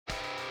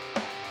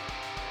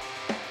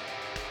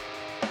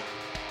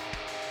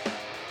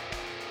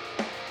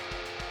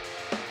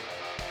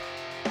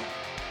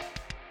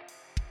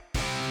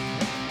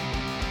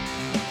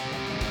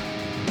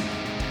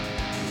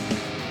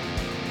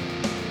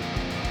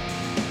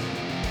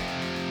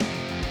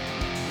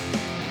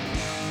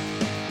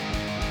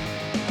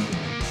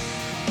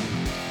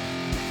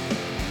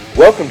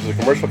Welcome to the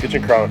Commercial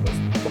Kitchen Chronicles,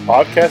 the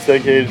podcast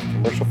dedicated to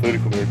commercial food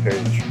equipment repair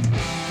industry.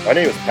 My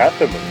name is Pat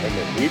Finley. I'm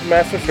a Lead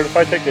Master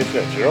Certified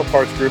Technician at General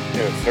Parts Group and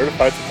a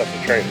Certified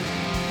Successful Trainer.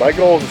 My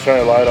goal is to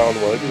shine a light on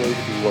what I believe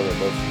to be one of the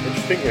most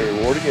interesting and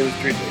rewarding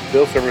industries in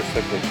field service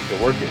technician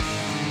can work in.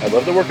 I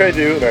love the work I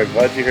do, and I'm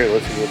glad you're here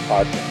listening to this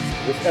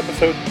podcast. In this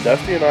episode,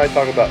 Dusty and I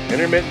talk about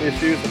intermittent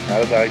issues and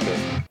how to diagnose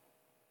them.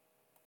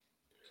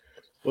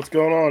 What's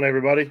going on,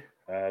 everybody?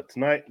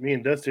 Tonight, me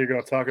and Dusty are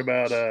going to talk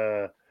about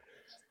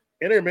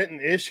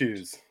intermittent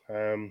issues.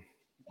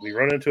 We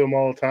run into them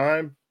all the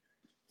time.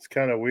 It's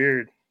kind of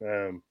weird.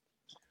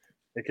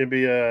 It can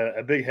be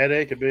a big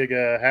headache, a big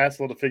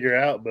hassle to figure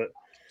out, but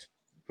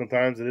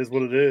sometimes it is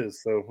what it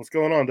is. So what's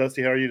going on,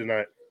 Dusty? How are you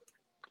tonight?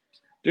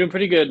 Doing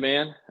pretty good,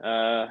 man.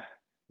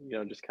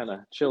 Just kind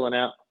of chilling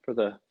out for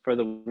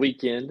the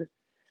weekend,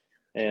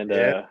 and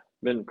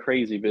been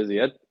crazy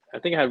busy. I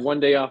think I had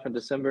one day off in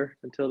December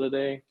until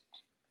today,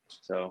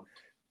 so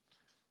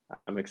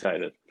I'm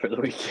excited for the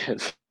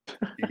weekend.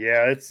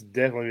 Yeah, it's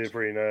definitely been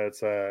pretty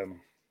nuts.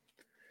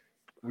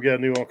 We got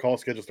a new on-call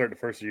schedule starting the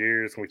first of the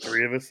year. It's going to be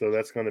 3 of us, so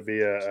that's going to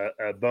be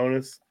a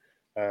bonus.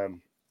 I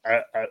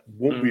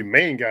won't be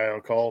main guy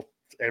on call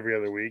every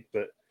other week,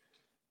 but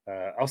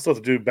I'll still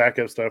have to do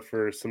backup stuff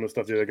for some of the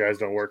stuff the other guys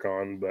don't work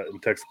on, but in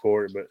tech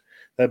support. But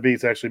that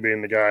beats actually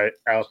being the guy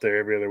out there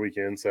every other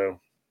weekend. So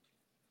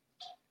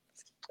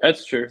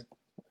that's true.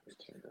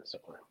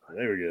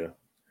 There we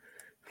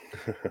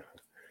go.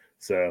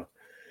 So.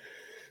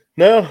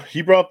 No,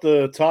 you brought up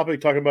the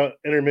topic talking about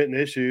intermittent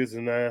issues,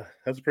 and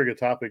that's a pretty good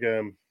topic.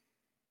 I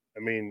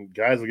mean,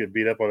 guys will get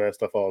beat up on that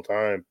stuff all the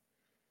time.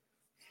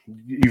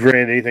 You've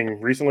ran anything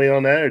recently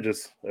on that, or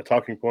just a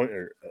talking point?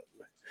 Or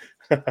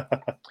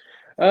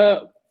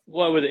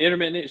well, with the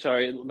intermittent,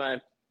 sorry, my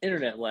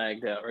internet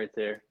lagged out right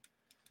there.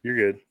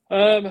 You're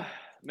good.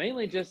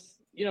 Mainly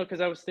just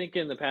because I was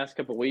thinking the past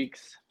couple of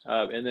weeks,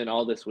 and then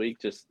all this week,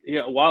 just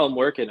while I'm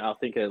working, I'll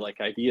think of like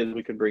ideas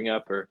we could bring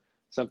up or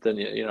something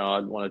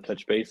I'd want to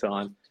touch base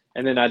on,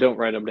 and then I don't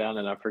write them down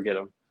and I forget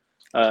them.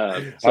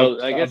 I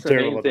guess the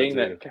main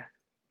thing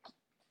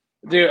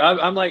dude,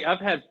 I'm like, I've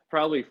had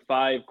probably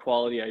 5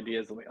 quality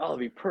ideas. I'm like, oh, it'll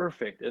be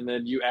perfect, and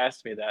then you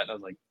asked me that, and I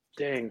was like,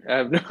 dang, I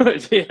have no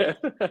idea.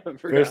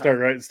 Better start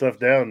writing stuff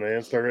down,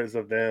 man. Start writing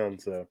stuff down.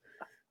 So,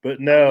 but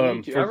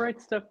no, I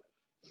write stuff.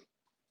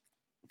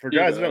 For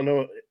guys who don't know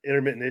what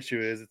intermittent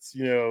issue is, it's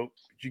you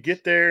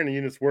get there and the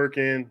unit's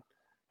working.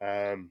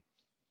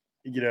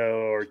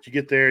 Or you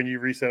get there and you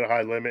reset a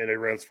high limit and it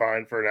runs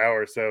fine for an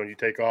hour or so and you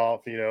take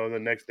off, the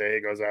next day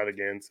it goes out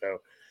again. So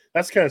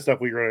that's the kind of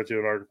stuff we run into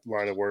in our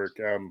line of work.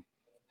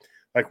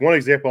 Like one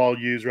example I'll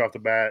use right off the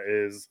bat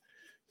is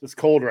it's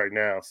cold right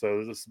now.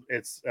 So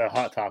it's a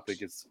hot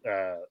topic. It's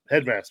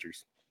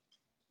headmasters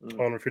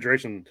on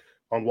refrigeration,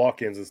 on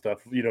walk-ins and stuff,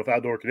 with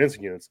outdoor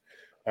condensing units.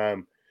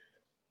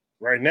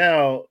 Right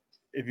now,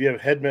 if you have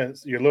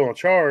headmasters, you're low on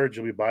charge,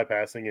 you'll be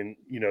bypassing and,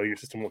 your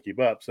system won't keep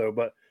up. So,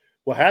 but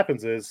what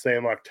happens is, say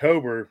in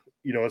October,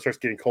 it starts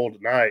getting cold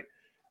at night.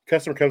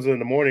 Customer comes in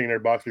the morning and their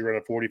box will be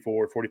running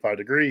 44, 45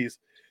 degrees.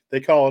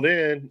 They call it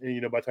in,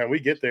 and by the time we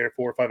get there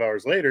 4 or 5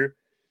 hours later,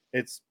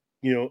 it's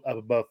up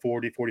above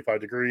 40, 45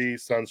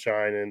 degrees,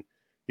 sunshine, and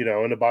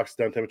and the box is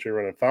done temperature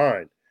running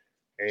fine.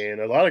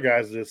 And a lot of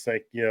guys just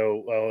think,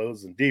 well, it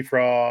was in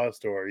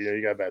defrost or you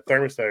got a bad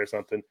thermostat or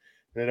something, and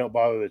they don't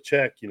bother to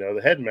check,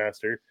 the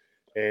headmaster,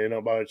 and they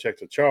don't bother to check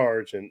the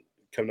charge, and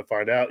come to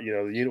find out, the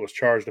unit was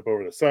charged up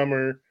over the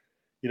summer.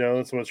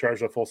 And someone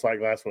charged a full sight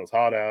glass when it's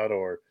hot out,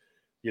 or,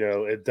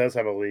 it does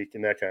have a leak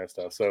and that kind of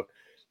stuff. So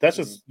that's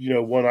just,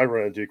 one I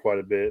run into quite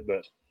a bit,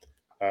 but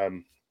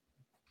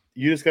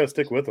you just got to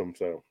stick with them.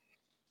 So,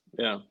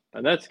 yeah.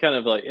 And that's kind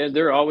of like, and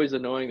they're always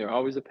annoying. They're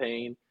always a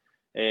pain.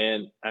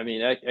 And I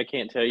mean, I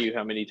can't tell you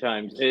how many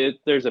times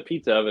there's a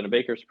pizza oven, a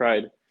Baker's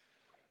Pride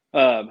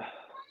oven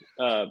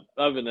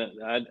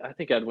that I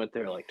think I'd went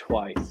there like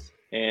twice.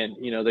 And,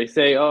 they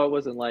say, oh, it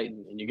wasn't light.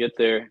 And you get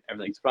there,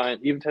 everything's fine.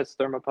 Even test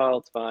thermopile,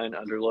 it's fine,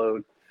 under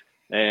load.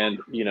 And,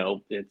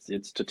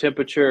 it's to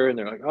temperature. And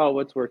they're like, oh,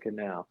 what's working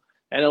now?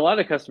 And a lot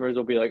of customers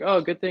will be like, oh,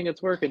 good thing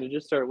it's working. It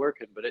just started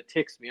working. But it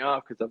ticks me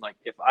off because I'm like,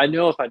 if I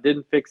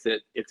didn't fix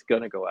it, it's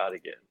going to go out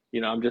again.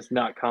 I'm just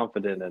not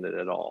confident in it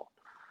at all.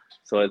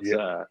 So it's,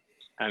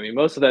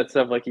 most of that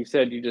stuff, like you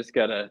said, you just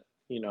got to,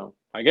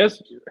 I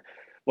guess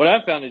what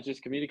I've found is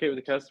just communicate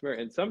with the customer.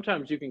 And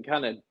sometimes you can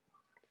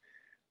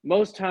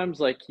most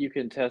times, like you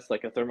can test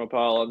like a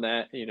thermopile on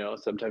that,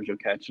 sometimes you'll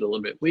catch it a little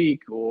bit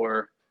weak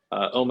or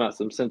ohm out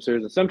some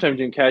sensors. And sometimes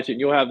you can catch it and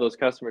you'll have those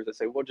customers that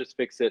say, we'll just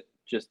fix it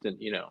just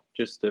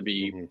to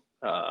be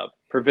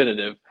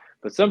preventative.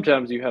 But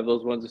sometimes you have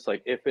those ones that's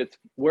like, if it's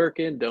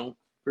working, don't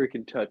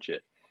freaking touch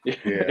it.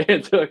 Yeah.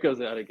 And so it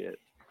goes out again.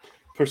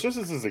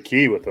 Persistence is the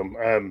key with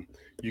them.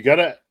 You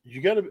gotta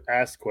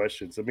ask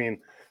questions. I mean,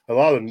 a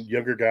lot of the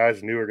younger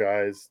guys, newer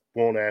guys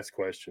won't ask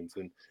questions,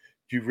 and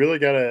you really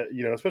gotta,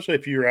 especially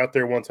if you're out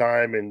there one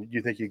time and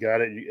you think you got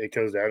it, it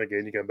goes down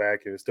again, you come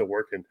back and it's still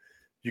working.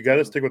 You got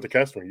to stick with the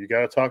customer. You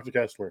got to talk to the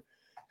customer.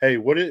 Hey,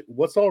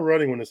 what's all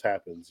running when this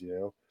happens?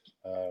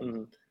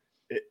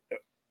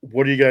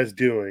 what are you guys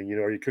doing? You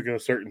know, are you cooking a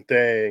certain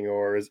thing,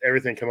 or is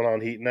everything coming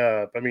on heating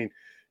up? I mean,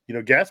 you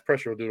know, gas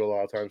pressure will do it a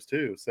lot of times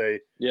too. Say,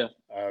 Yeah.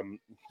 um,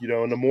 you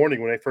know, in the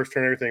morning when they first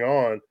turn everything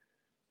on,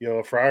 you know,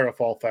 a fryer will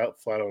fall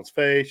flat on its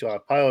face. You'll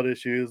have pilot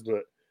issues,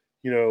 but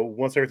you know,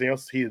 once everything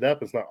else is heated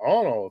up, it's not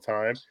on all the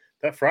time.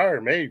 That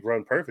fryer may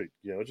run perfect.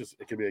 You know,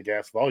 it could be a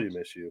gas volume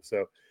issue.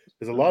 So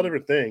there's a lot of Hmm.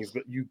 different things,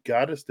 but you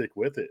got to stick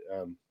with it.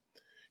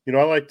 You know,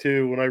 I like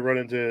to when I run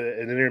into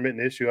an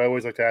intermittent issue, I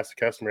always like to ask the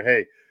customer,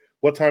 "Hey,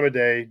 what time of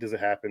day does it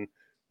happen?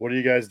 What are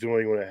you guys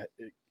doing when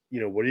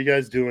what are you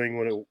guys doing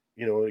when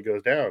when it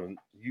goes down?" And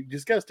you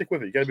just got to stick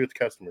with it. You got to be with the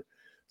customer.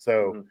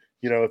 So, Hmm.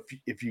 you know,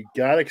 if you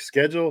got to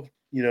schedule,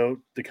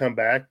 to come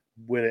back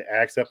when it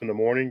acts up in the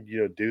morning,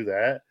 do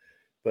that.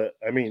 But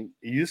I mean,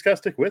 you just got to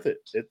stick with it.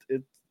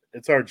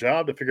 It's our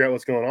job to figure out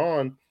what's going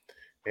on,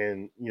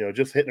 and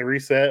just hitting a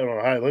reset on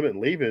a high limit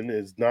and leaving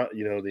is not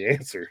the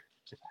answer.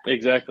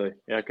 Exactly.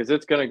 Yeah, because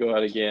it's gonna go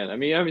out again. I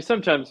mean,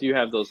 sometimes you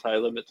have those high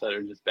limits that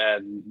are just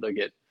bad and they'll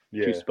get too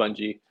Yeah.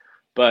 spongy.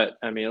 But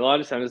I mean, a lot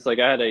of times it's like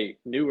I had a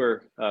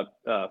newer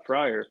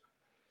fryer,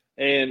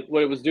 and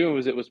what it was doing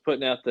was it was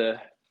putting out the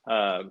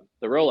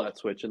rollout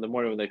switch in the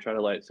morning when they try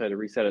to light, so I had to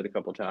reset it a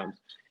couple times.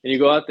 And you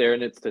go out there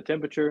and it's the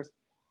temperature,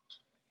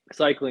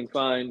 cycling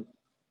fine,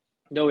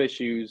 no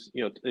issues.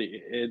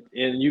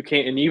 And you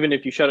can't. And even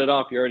if you shut it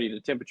off, you're already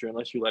at temperature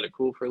unless you let it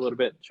cool for a little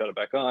bit and shut it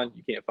back on.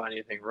 You can't find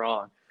anything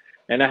wrong.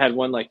 And I had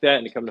one like that,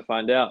 and to come to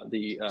find out,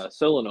 the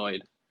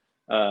solenoid,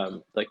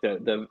 like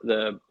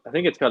the I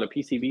think it's called a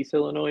PCB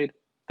solenoid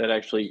that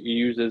actually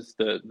uses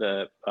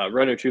the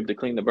runner tube to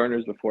clean the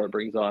burners before it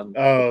brings on the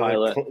Oh,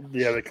 pilot.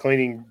 the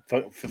cleaning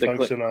The cl-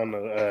 function on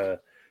the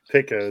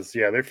Pitcos.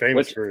 Yeah, they're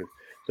famous which for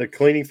the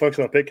cleaning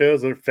function on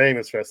Pitcos. They're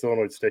famous for that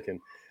solenoid sticking,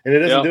 and it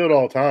doesn't yeah, do it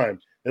all the time.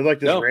 It's like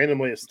just no,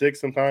 randomly it sticks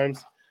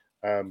sometimes.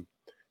 And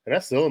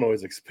that solenoid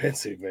is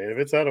expensive, man. it is. If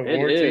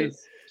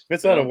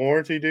it's out of No,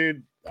 warranty,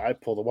 dude, I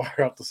pull the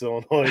wire off the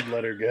solenoid and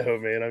let her go,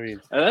 man. I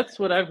mean, and that's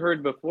what I've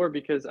heard before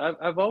because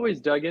I've always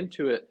dug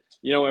into it.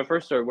 When I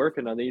first started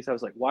working on these, I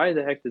was like, why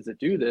the heck does it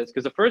do this?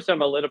 Because the first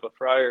time I lit up a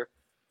fryer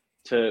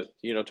to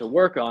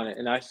work on it,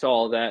 and I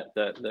saw that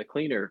the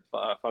cleaner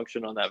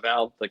function on that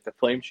valve, like the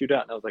flame shoot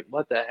out, and I was like,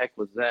 what the heck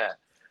was that?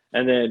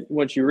 And then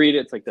once you read it,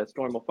 it's like that's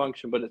normal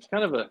function, but it's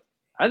kind of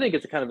I think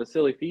it's a kind of a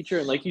silly feature,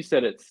 and like you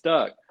said, it's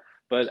stuck.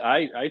 But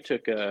I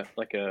took a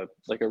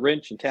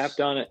wrench and tapped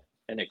on it,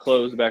 and it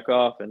closed back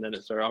off, and then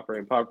it started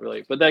operating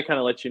properly. But that kind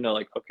of lets you know,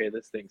 like, okay,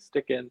 this thing's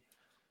sticking.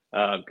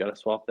 I've got to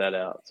swap that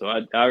out. So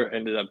I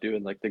ended up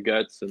doing like the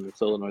guts and the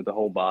solenoid, the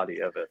whole body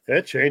of it.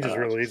 that changes Uh,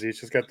 real easy. It's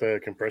just got the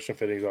compression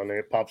fittings on there.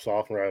 It pops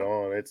off and right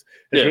on. It's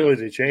yeah, real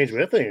easy to change, but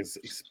that thing is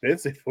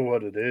expensive for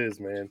what it is,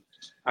 man.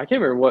 I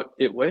can't remember what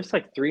it was.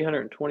 Like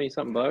 320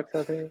 something bucks,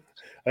 I think.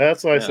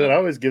 That's why I said Yeah. I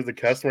always give the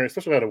customer,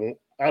 especially out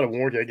of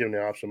warranty, I give them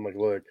the option. I'm like,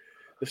 look,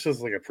 this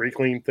is like a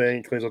pre-clean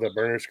thing, cleans out that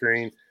burner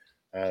screen.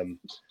 Um,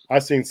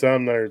 I've seen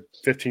some that are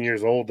 15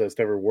 years old that's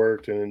never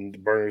worked, and the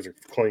burners are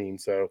clean.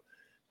 So,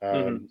 Hmm.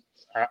 um,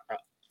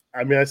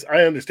 I mean,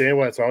 I understand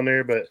why it's on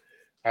there, but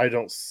I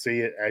don't see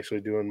it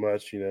actually doing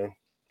much. Yeah.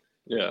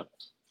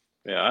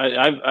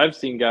 Yeah. I've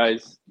seen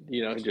guys,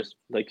 just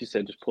like you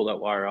said, just pull that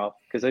wire off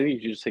because I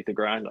think you just take the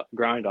ground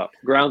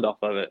off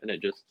of it, and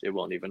it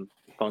won't even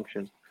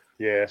function.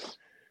 Yeah,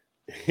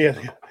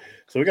 yeah.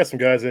 So we got some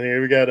guys in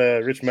here. We got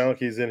Rich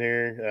Malachy's in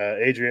here.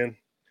 Adrian,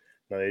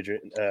 not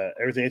Adrian.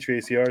 Everything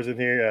HVACR is in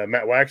here.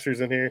 Matt Waxer's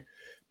in here.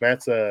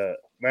 Matt's a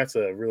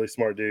really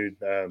smart dude.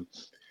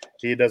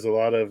 He does a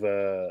lot of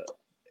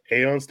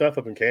Aeon stuff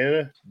up in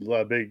Canada, a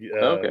lot of big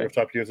Okay.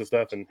 rooftop units and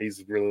stuff, and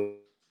he's really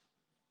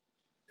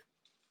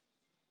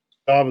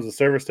job as a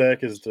service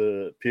tech is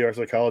to PR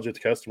psychology at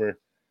the customer.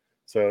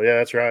 So yeah,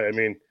 that's right. I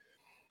mean,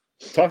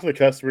 talk to the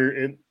customer,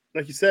 and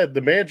like you said,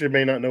 the manager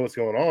may not know what's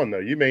going on though.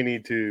 You may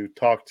need to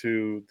talk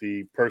to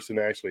the person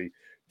that actually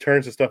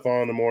turns the stuff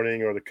on in the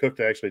morning, or the cook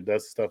that actually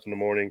does the stuff in the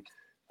morning.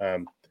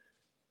 Um,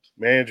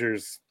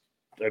 Managers,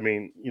 I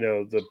mean,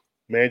 the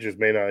managers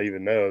may not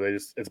even know. They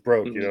just it's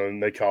broke, Hmm.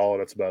 and they call,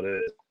 and that's about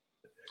it.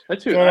 That's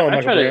What's who going on, I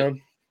Michael try to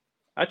Brown?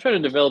 I try to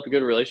develop a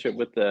good relationship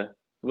with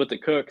the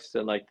cooks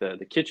and like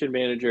the kitchen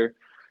manager,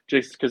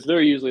 just because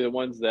they're usually the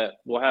ones that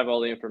will have all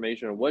the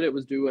information on what it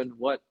was doing,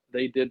 what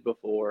they did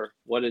before,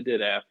 what it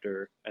did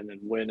after, and then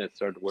when it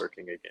started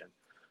working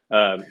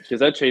again.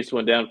 Because I chased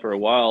one down for a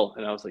while,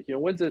 and I was like,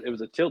 when's it? It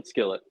was a tilt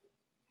skillet.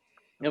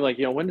 And I'm like,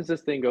 when does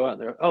this thing go out?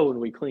 And they're like, oh, when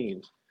we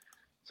clean.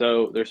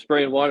 So they're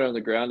spraying water on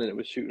the ground, and it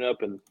was shooting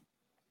up, and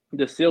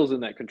the seal's in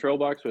that control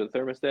box where the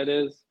thermostat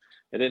is.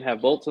 It didn't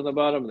have bolts on the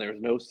bottom, and there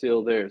was no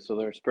seal there. So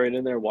they're spraying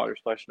in there, water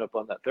splashing up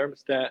on that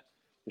thermostat,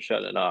 and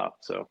shutting it off.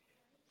 So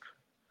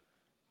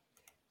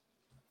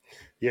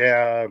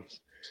Yeah,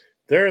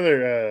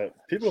 they're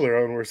people are their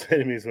own worst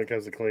enemies when it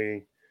comes to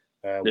cleaning.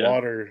 yeah.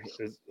 Water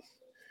is.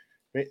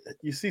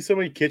 You see so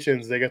many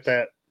kitchens, they got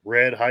that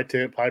red high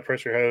temp, high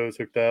pressure hose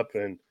hooked up,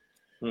 and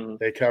Hmm.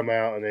 they come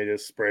out and they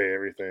just spray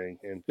everything.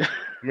 And I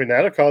mean,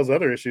 that'll cause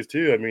other issues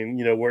too. I mean,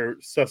 where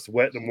stuff's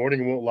wet in the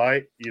morning and won't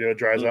light, it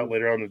dries out Hmm.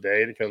 later on in the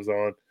day and it comes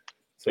on.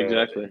 So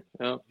Exactly.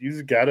 Yeah. you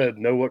just gotta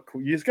know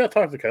you just gotta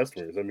talk to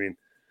customers. I mean,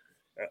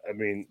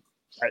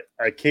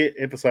 I can't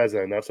emphasize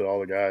that enough to all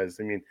the guys.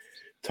 I mean,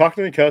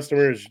 talking to the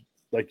customers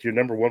like your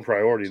number one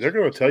priority. They're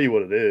going to tell you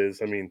what it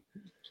is. I mean,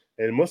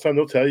 and most of the time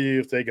they'll tell you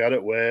if they got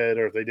it wet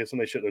or if they did something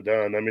they shouldn't have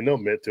done. I mean, they'll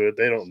admit to it.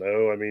 They don't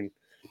know. I mean,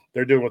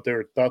 they're doing what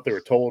thought they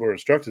were told or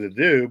instructed to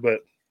do, but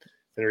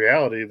in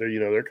reality,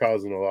 they're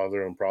causing a lot of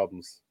their own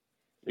problems.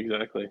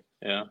 Exactly.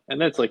 Yeah. And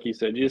that's like you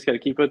said, you just got to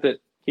keep with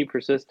it, keep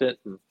persistent.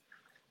 And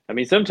I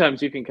mean,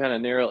 sometimes you can kind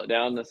of narrow it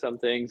down to some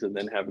things and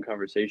then have a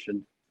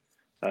conversation.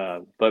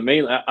 But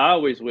mainly, I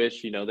always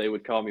wish, they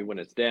would call me when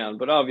it's down.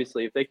 But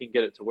obviously, if they can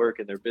get it to work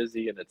and they're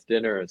busy and it's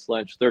dinner or it's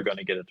lunch, they're going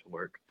to get it to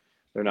work.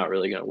 They're not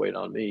really going to wait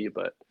on me.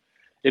 But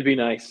it'd be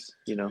nice,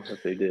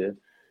 if they did.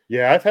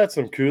 Yeah, I've had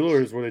some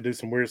coolers where they do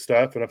some weird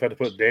stuff, and I've had to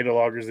put data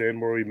loggers in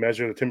where we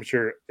measure the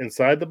temperature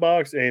inside the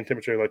box and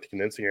temperature like the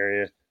condensing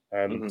area.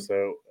 Hmm.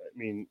 So, I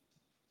mean,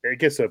 it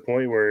gets to a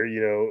point where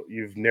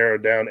you've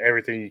narrowed down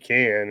everything you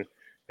can,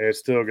 and it's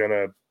still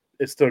gonna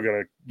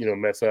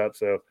mess up.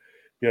 So,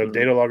 Hmm.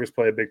 data loggers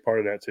play a big part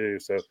of that too.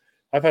 So,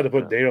 I've had to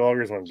put Yeah. data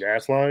loggers on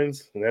gas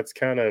lines, and that's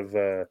kind of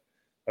a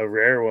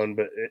rare one,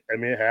 but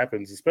it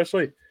happens,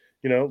 especially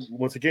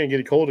once again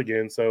getting cold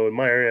again. So, in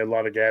my area, a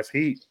lot of gas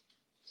heat.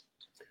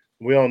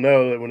 We all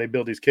know that when they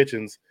build these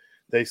kitchens,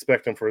 they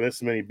expect them for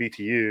this many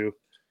BTU.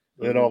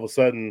 And then all Hmm. of a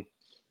sudden,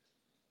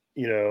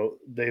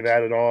 they've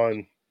added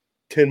on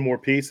 10 more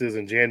pieces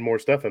and jammed more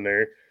stuff in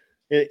there.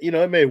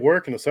 It may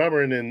work in the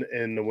summer, and then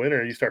in the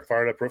winter, you start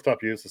firing up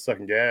rooftop units to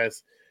sucking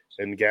gas,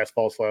 and gas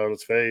falls flat on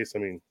its face. I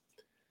mean,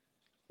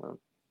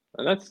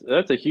 And that's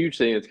a huge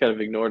thing that's kind of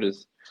ignored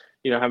is,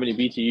 how many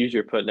BTUs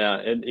you're putting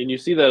out, and you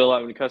see that a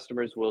lot when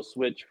customers will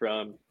switch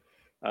from,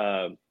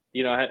 I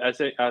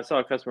saw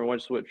a customer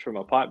once switch from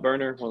a pot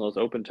burner, one of those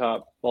open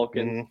top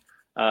Vulcans,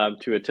 mm-hmm.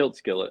 to a tilt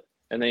skillet,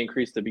 and they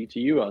increased the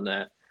BTU on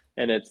that.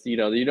 And it's you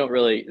don't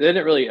really they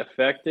didn't really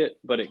affect it,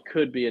 but it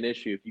could be an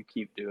issue if you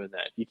keep doing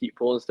that. If you keep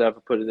pulling stuff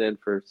and put it in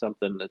for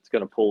something that's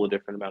going to pull a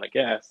different amount of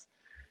gas,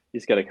 you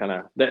just got to kind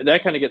of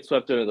that kind of gets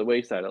swept under the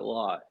wayside a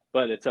lot,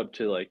 but it's up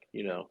to like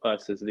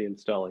us as the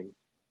installing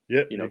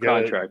Yep, you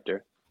gotta,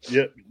 contractor.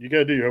 yep, you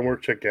gotta do your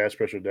homework. Check gas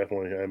pressure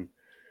definitely,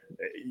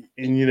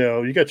 and you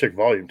gotta check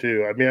volume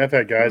too. I mean, I've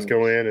had guys Mm,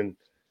 go in and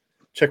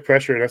check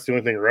pressure, and that's the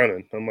only thing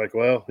running. I'm like,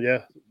 well,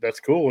 yeah, that's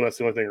cool, and that's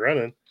the only thing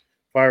running.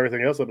 Fire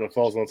everything else up, and it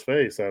falls on its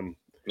face.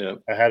 yeah.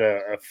 I had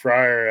a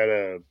fryer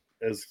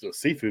at a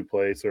seafood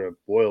place or a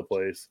boil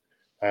place,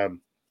 and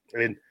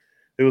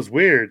it was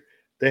weird.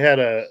 They had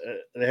a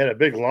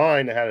big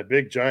line that had a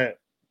big giant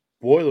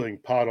boiling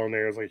pot on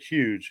there. It was like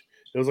huge.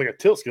 It was like a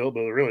tilt skillet,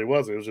 but it really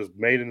wasn't. It was just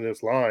made into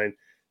this line.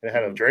 And it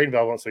had a Mm, drain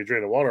valve on, so you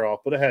drain the water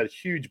off. But it had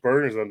huge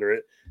burners under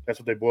it. That's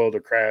what they boiled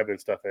their crab and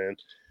stuff in.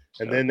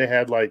 And then they okay.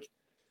 had like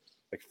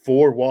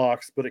four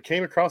walks, but it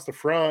came across the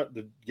front.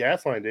 The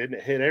gas line did, and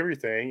it hit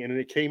everything. And then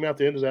it came out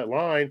the end of that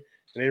line,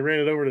 and they ran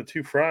it over to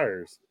two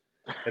fryers.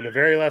 And the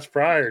very last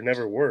fryer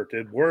never worked.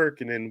 It'd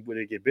work, and then when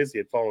it get busy,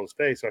 it'd fall on its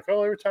face. Like,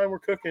 oh, every time we're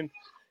cooking,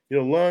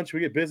 lunch, we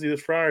get busy.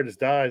 This fryer just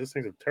dies. This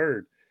thing's a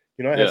turd.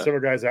 I had Yeah.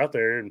 several guys out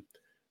there, and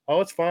oh,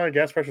 it's fine.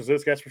 Gas pressure's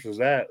this, gas pressure's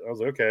that. I was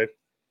like, okay. I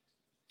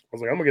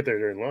was like, I'm gonna get there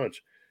during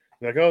lunch.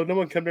 They're like, oh, no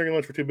one come during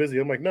lunch. We're too busy.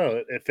 I'm like,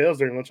 no, it fails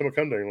during lunch. I'm gonna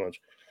come during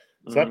lunch.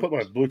 So I Hmm. put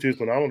my Bluetooth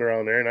manometer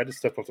on there, and I just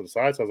stepped off to the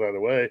side so I was out of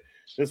the way.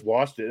 Just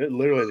watched it. It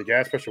literally, the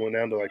gas pressure went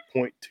down to like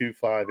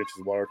 0.25 inches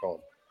of water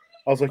column.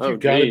 I was like, you Oh,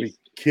 got to be geez.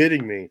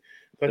 kidding me.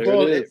 Like, There it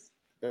well, is.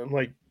 I'm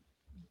like,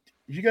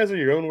 you guys are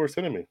your own worst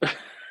enemy.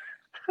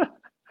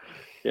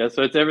 Yeah.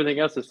 So it's everything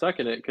else is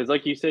sucking it because,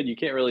 like you said, you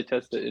can't really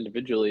test it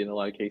individually in a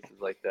lot of cases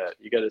like that.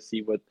 You got to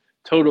see what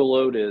total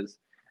load is,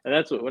 and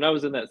that's what when I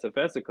was in that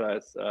Cephesa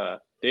class,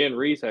 Dan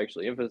Reese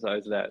actually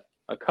emphasized that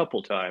a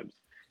couple times.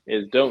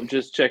 Is don't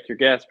just check your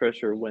gas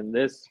pressure when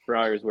this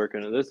fryer is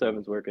working or this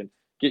oven's working.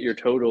 Get your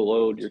total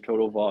load, your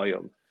total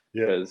volume,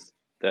 Yep. because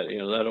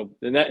that'll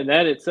and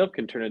that itself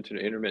can turn into an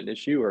intermittent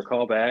issue or a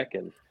callback,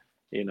 and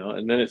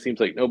then it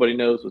seems like nobody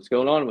knows what's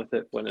going on with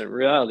it when in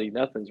reality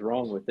nothing's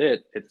wrong with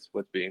it. It's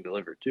what's being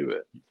delivered to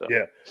it. So,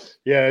 Yeah.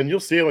 Yeah. And you'll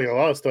see like a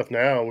lot of stuff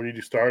now when you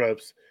do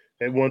startups,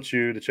 it wants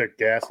you to check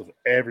gas with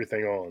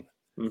everything on.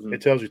 hmm.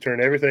 It tells you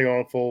turn everything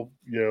on full,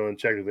 and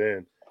check it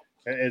in.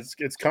 And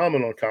it's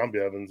common on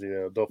combi ovens,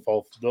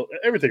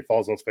 everything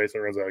falls on its face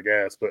and runs out of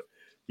gas, but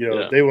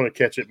Yeah, they want to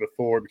catch it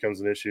before it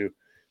becomes an issue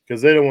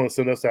because they don't want to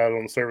send us out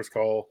on a service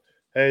call.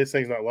 Hey, this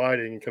thing's not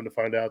lighting, and come to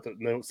find out that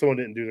no, someone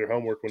didn't do their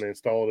homework when they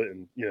installed it,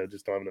 and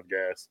just don't have enough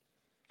gas.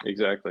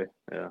 exactly.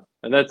 Yeah,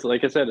 and that's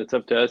like I said, it's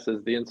up to us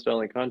as the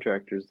installing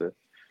contractors to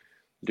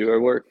do our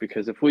work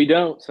because if we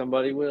don't,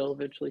 somebody will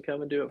eventually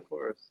come and do it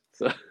for us.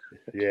 So,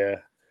 Yeah.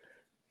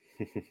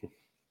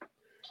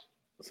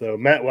 So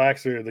Matt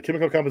Waxer, the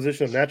chemical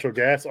composition of natural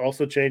gas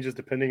also changes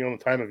depending on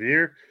the time of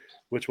year,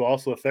 which will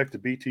also affect the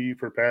BTU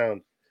per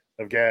pound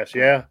of gas.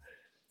 Yeah,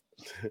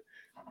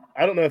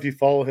 I don't know if you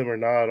follow him or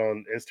not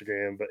on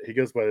Instagram, but he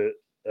goes by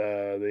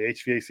the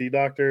HVAC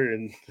doctor,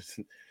 and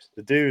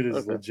the dude is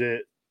okay,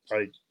 legit.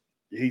 Like,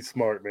 he's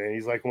smart, man.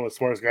 He's like one of the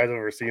smartest guys I've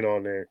ever seen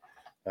on there.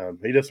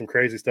 He does some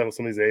crazy stuff with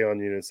some of these Aeon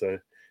units, so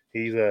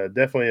he's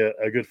definitely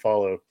a good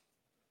follow.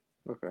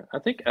 Okay.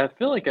 I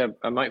feel like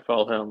I might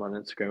follow him on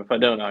Instagram. If I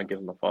don't, I'll give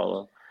him a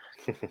follow.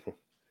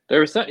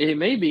 There was some. It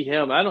may be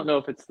him. I don't know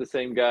if it's the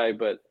same guy,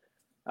 but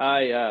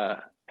I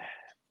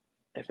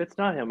if it's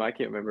not him, I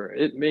can't remember.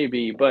 It may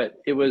be,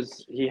 but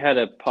he had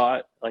a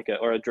pot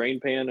or a drain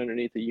pan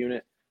underneath the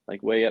unit,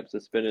 like way up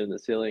suspended in the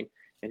ceiling,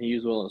 and he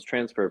used one of those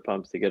transfer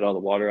pumps to get all the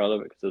water out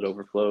of it because it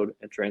overflowed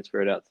and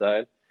transfer it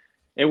outside.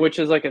 And which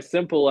is like a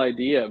simple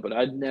idea, but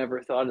I'd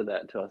never thought of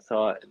that until I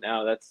saw it. And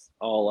now that's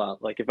all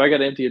out. Like if I got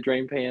to empty a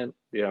drain pan,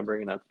 yeah, I'm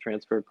bringing out the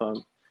transfer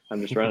pump.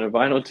 I'm just running a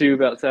vinyl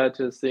tube outside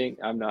to the sink.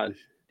 I'm not,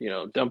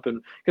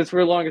 dumping, because for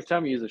the longest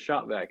time you use a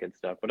shop vac and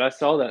stuff. But I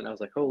saw that and I was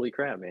like, holy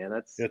crap, man,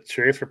 that's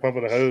transfer pump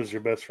and a hose,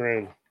 your best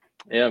friend.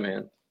 Yeah,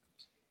 man.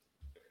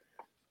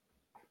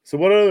 So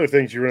what other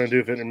things you run into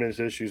with intermittent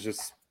issues?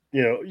 Just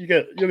you'll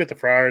get the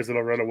fryers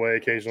that'll run away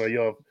occasionally.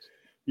 You'll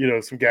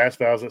have some gas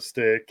valves that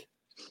stick.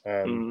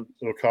 It'll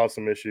cause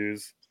some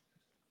issues.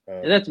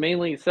 And that's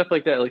mainly stuff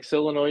like that, like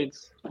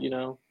solenoids,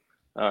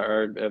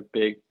 are a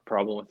big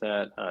problem with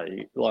that.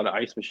 A lot of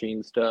ice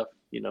machine stuff,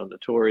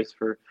 notorious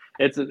for.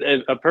 It's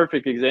a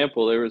perfect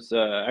example. There was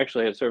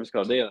actually had a service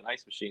call today on an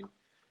ice machine,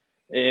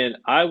 and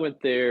I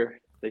went there.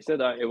 They said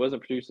it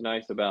wasn't producing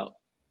ice about,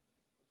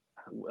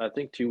 I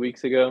think, 2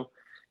 weeks ago.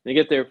 They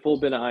get there full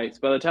bin of ice.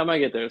 By the time I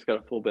get there, it's got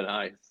a full bin of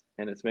ice,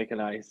 and it's making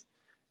ice.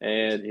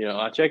 And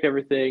I check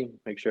everything,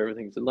 make sure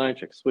everything's in line,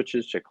 check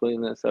switches, check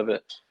cleanliness of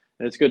it,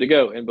 and it's good to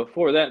go. And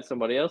before that,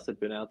 somebody else had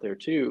been out there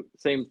too,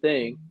 same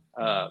thing.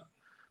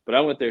 But I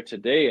went there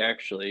today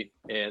actually,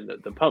 and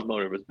the pump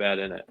motor was bad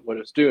in it. What it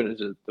was doing is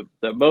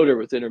the motor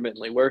was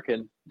intermittently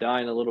working,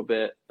 dying a little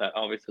bit. That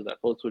obviously that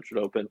float switch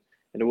would open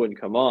and it wouldn't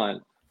come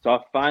on. So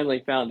I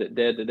finally found it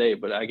dead today,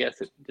 but I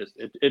guess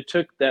it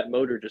took that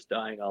motor just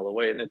dying all the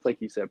way. And it's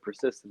like you said,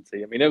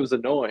 persistency. I mean, it was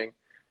annoying.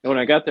 And when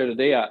I got there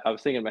today, I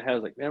was thinking in my head, I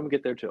was like, man, I'm gonna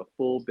get there to a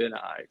full bin of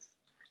ice.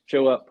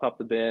 Show up, pop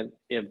the bin,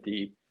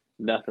 empty,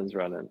 nothing's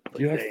running.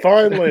 You're like,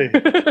 finally.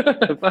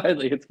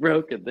 Finally, it's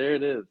broken. There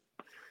it is.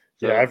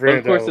 So, yeah,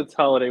 of course, it's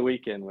holiday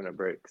weekend when it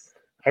breaks.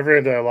 I've ran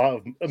into a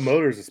lot of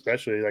motors,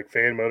 especially like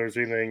fan motors,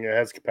 anything that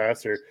has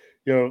capacitor.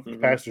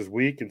 Capacitor's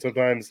weak, and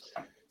sometimes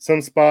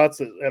some spots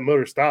that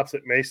motor stops,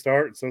 it may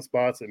start, and some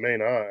spots it may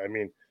not. I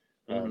mean,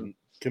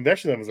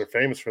 convection ovens are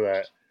famous for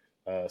that.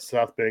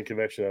 South Bend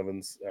convection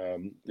ovens.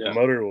 The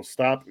motor will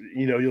stop.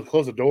 You'll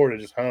close the door and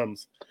it just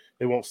hums.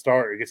 It won't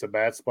start. It gets a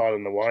bad spot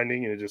in the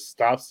winding and it just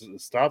stops. It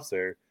stops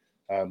there.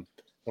 A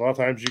lot of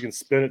times you can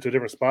spin it to a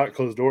different spot,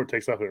 close the door, it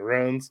takes off, and it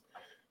runs.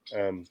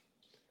 Have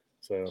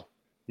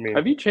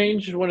you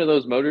changed one of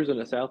those motors in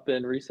the South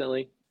Bend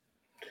recently?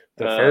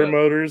 The fur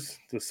motors,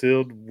 the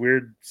sealed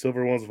weird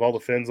silver ones with all the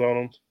fins on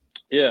them.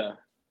 Yeah.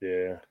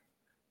 Yeah.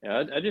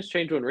 Yeah, I just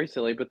changed one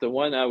recently, but the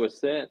one I was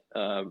sent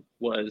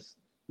was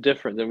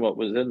different than what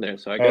was in there.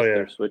 So I guess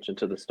they're switching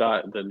to the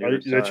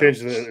new They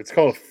changed it.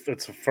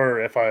 It's a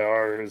fur,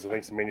 FIR is I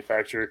think the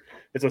manufacturer.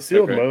 It's a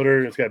sealed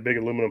motor. It's got big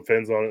aluminum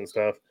fins on it and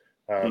stuff.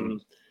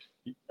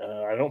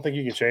 I don't think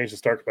you can change the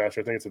start capacitor.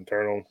 I think it's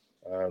internal.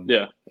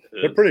 They're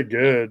pretty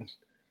good.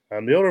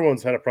 The older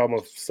ones had a problem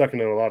of sucking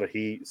in a lot of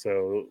heat,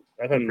 so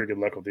I've had pretty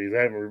good luck with these.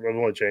 I've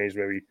only changed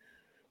maybe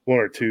one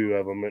or two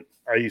of them.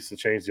 I used to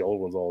change the old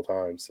ones all the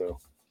time. So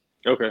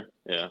okay,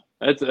 yeah,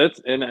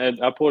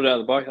 and I pulled it out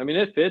of the box. I mean,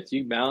 it fits.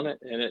 You mount it,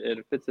 and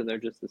it fits in there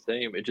just the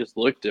same. It just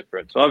looked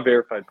different. So I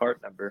verified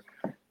part number,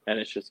 and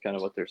it's just kind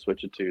of what they're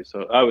switching to.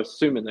 So I was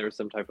assuming there was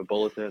some type of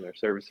bulletin or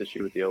service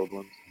issue with the old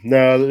ones.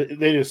 No,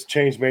 they just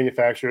changed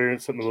manufacturer.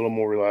 It's something a little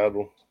more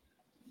reliable.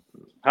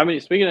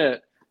 Speaking of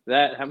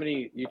that,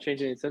 you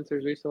changed any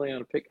sensors recently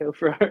on a Pitco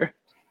fryer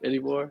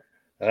anymore?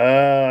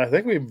 I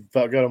think we've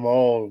got them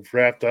all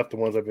wrapped up, the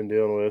ones I've been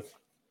dealing with.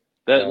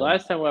 That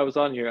last time I was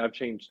on here, I've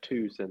changed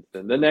 2 since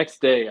then. The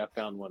next day, I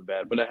found one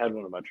bad, but I had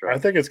one in my truck. I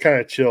think it's kind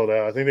of chilled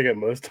out. I think they got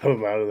most of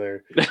them out of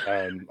there.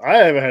 I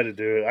haven't had to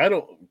do it. I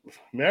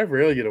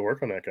rarely get to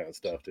work on that kind of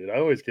stuff, dude. I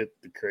always get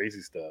the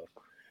crazy stuff.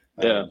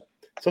 Yeah.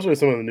 Especially with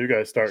some of the new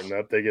guys starting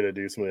up, they get to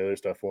do some of the other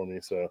stuff for me.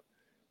 So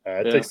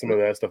I take some of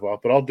that stuff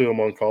off, but I'll do them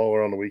on call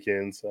or on the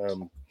weekends.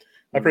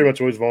 I pretty much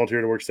always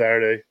volunteer to work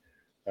Saturday,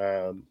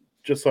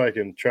 just so I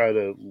can try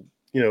to,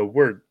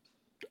 we're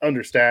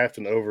understaffed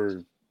and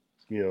over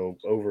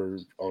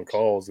on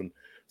calls. And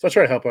so I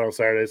try to help out on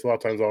Saturdays. A lot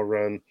of times I'll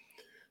run,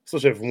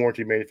 especially if a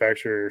warranty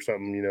manufacturer or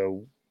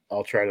something,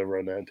 I'll try to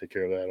run that and take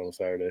care of that on a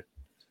Saturday.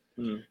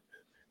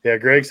 Yeah,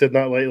 Greg said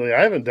not lately.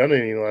 I haven't done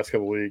any in the last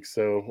couple of weeks,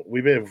 so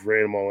we may have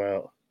ran them all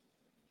out.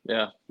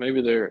 Yeah,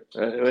 maybe they're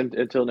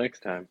until next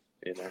time.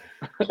 Dude,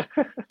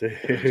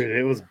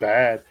 it was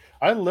bad.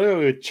 I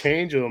literally would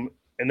change them,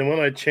 and then when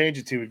I change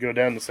it to, it would go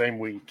down the same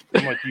week.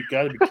 I'm like, you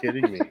got to be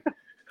kidding me!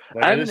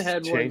 I haven't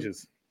had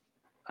changes.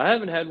 I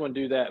haven't had one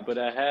do that, but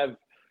I have.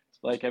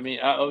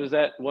 I was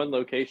at one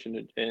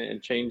location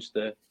and changed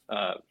the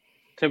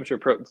temperature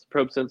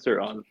probe sensor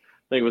on.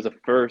 I think it was a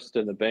first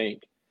in the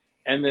bank,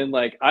 and then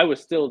I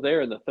was still there,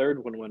 and the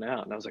third one went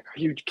out, and I was like, "Are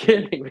you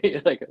kidding me?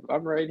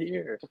 I'm right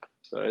here."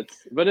 So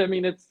it's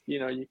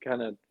you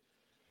kind of.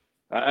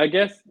 I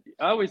guess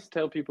I always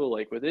tell people,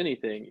 like, with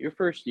anything, your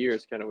first year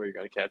is kind of where you're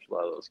going to catch a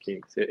lot of those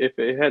kinks. If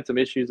it had some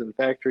issues in the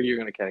factory, you're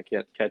going to kind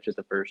of catch it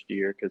the first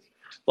year, because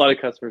a lot of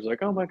customers are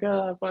like, oh my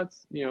God, why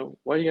do you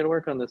got to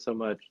work on this so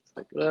much? It's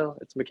like, well,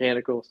 it's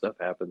mechanical, stuff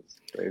happens.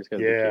 There's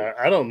going to be Yeah,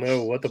 kinks. I don't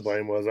know what the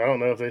blame was. I don't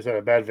know if they said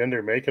a bad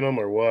vendor making them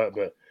or what,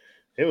 but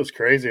it was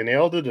crazy, and they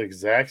all did the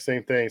exact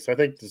same thing. So I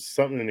think there's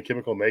something in the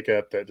chemical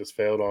makeup that just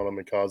failed on them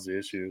and caused the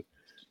issue.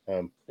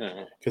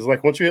 Because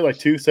like once you hit like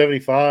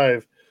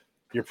 275,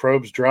 your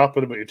probe's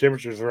dropping, but your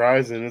temperature's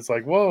rising. It's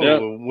like, Yep.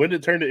 whoa, when did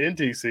it turn to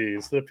NTC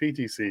instead of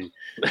PTC?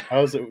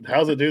 How's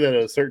it do that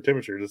at a certain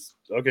temperature? Just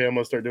okay, I'm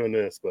gonna start doing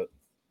this, but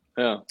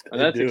Yeah,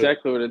 and it that's do it.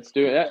 exactly what it's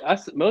doing.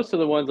 Most of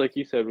the ones, like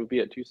you said, would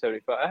be at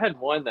 275. I had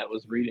one that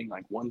was reading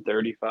like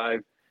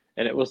 135,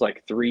 and it was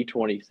like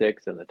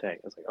 326 in the tank.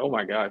 I was like, oh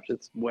my gosh,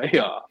 it's way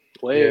off,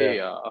 Yeah,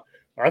 way off.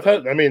 I've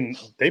But had. I mean,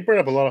 they burn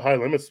up a lot of high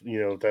limits.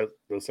 That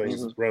those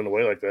things mhm, run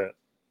away like that.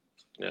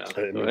 yeah, I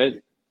so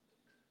mean,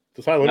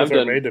 those high I've limits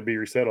aren't done. made to be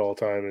reset all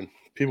the time, and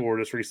people were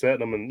just resetting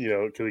them, and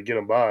could they get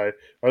them by,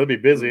 or they'd be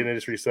busy Mhm, and they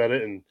just reset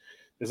it. And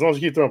as long as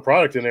you keep throwing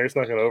product in there, it's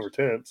not going to over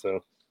temp.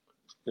 So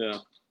yeah,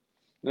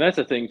 and that's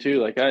the thing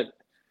too. Like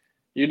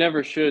you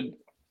never should,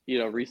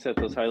 reset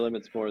those high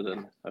limits more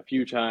than a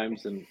few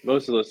times, and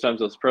most of those times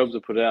those probes will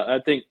put it out. I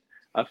think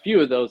a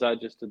few of those I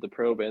just did the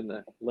probe and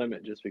the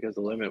limit just because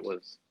the limit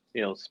was,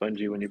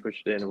 spongy when you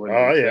pushed it in and wouldn't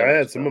oh yeah, I reset.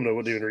 had some of So them that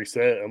wouldn't even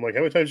reset. I'm like,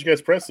 how many times you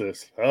guys press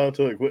this? Oh,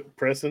 until it quit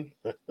pressing.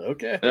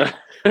 Okay.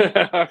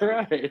 all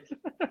right.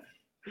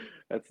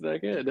 That's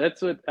not good.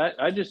 That's what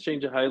I just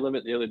changed a high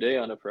limit the other day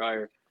on a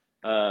fryer.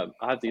 I'll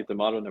have to get the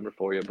model number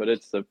for you, but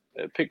it's the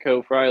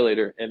Pitco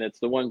Frylator, and it's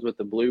the ones with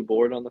the blue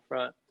board on the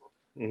front.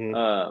 Hmm.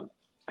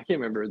 I can't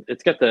remember.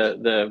 It's got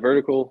the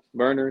vertical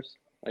burners,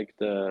 like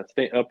the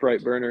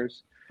upright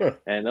burners, Huh.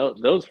 and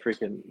those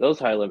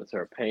high limits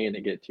are a pain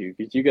to get to,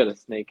 because you got to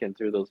snake in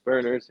through those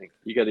burners, and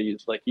you got to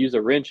use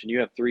a wrench, and you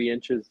have 3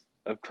 inches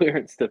of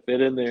clearance to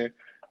fit in there,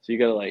 so you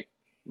got to like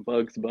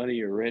Bugs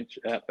Bunny or wrench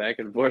back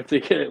and forth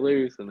to get it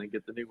loose, and then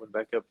get the new one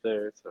back up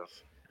there. So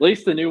at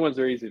least the new ones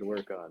are easy to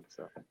work on.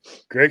 So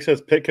Greg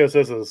says Pitco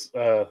says his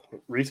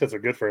resets are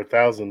good for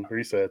 1,000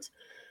 resets.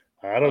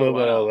 I don't oh know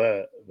about all wow,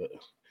 that, but I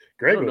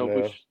Greg don't would know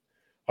if know.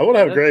 I want to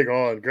yeah, have that's Greg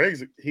on.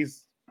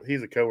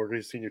 He's a coworker.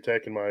 He's senior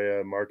tech in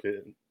my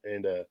market,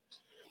 and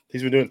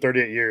he's been doing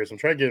 38 years. I'm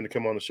trying to get him to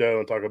come on the show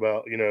and talk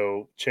about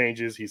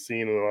changes he's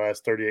seen in the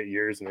last 38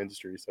 years in the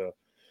industry. So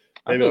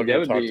I maybe feel I'll like get that him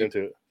would talked be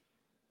into it.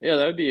 yeah,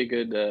 that would be a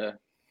good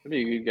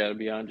guy to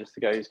be on, just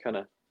the guy who's kind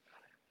of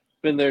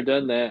been there,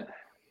 done that,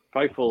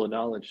 probably full of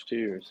knowledge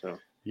too. So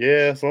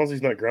Yeah, as long as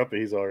he's not grumpy,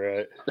 he's all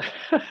right.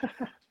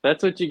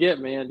 that's what you get,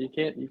 man. You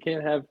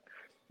can't have,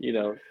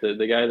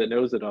 the guy that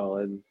knows it all,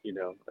 and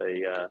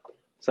a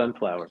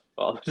sunflower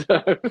all the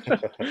time.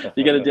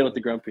 You got to deal with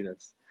the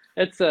grumpiness.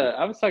 It's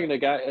I was talking to a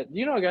guy. Do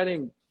you know a guy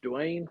named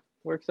Dwayne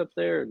works up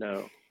there? Or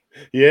no.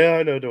 Yeah,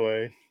 I know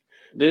Dwayne.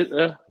 Did,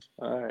 all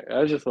right.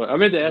 I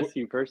meant to ask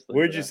you personally,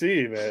 Where'd but you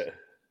see him at?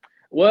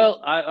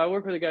 well, I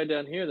work with a guy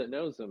down here that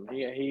knows him.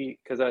 He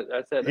because I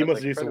said He I was must like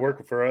have a used to friend of mine.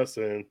 work for us,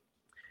 and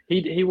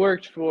He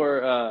worked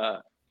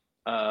for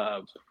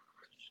uh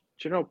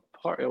General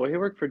Part. Well, he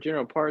worked for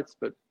General Parts,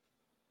 but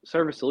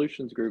Service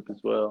Solutions Group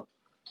as well.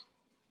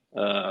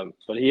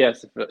 But he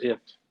asked if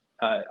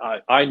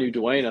I knew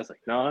Dwayne. I was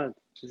like, no,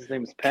 his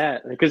name is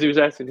Pat, because he was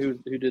asking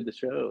who did the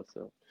show.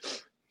 So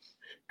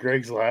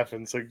Greg's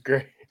laughing. So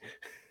Greg,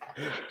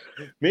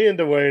 me and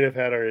Dwayne have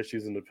had our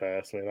issues in the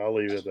past, man. I'll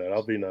leave it at that.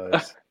 I'll be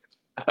nice.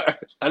 I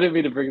didn't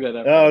mean to bring that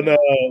up right Oh no,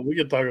 now. we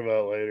can talk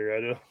about it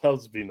later. I'll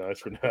just be nice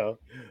for now.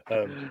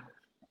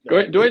 He,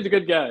 Dwayne's a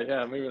good guy.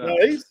 Yeah, moving no, on.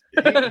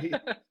 he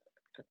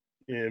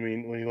yeah, I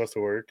mean, when he wants to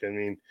work, I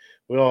mean,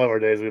 we all have our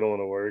days we don't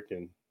want to work,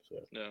 and so.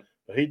 No.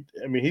 But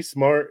I mean, he's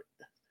smart.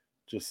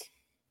 Just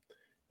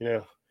you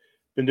know,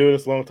 been doing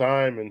this a long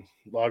time, and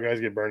a lot of guys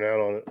get burned out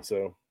on it.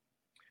 So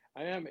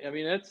I am. I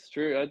mean, that's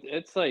true.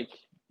 It's like,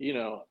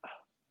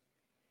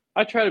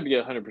 I try to be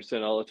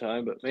 100% all the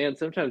time, but man,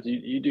 sometimes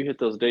you do hit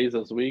those days,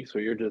 those weeks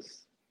where you're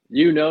just,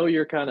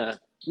 you're kind of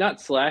not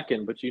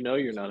slacking, but you're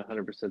not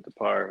 100% to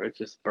par. It's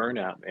just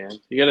burnout, man.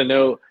 You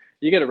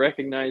got to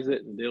recognize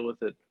it and deal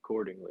with it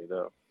accordingly,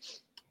 though.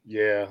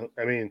 yeah,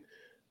 I mean,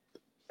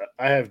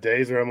 I have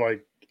days where I'm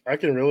like, I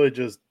can really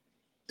just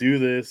do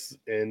this,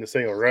 and this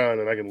thing will run,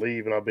 and I can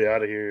leave, and I'll be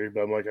out of here.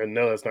 But I'm like, I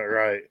know that's not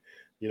right.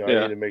 I need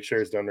Yeah, to make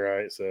sure it's done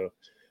right. So,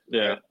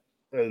 yeah,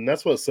 and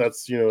that's what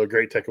sets a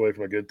great tech away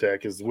from a good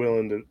tech is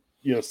willing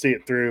to see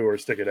it through or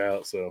stick it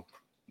out. So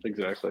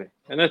exactly.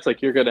 And that's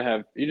like you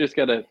just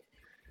got to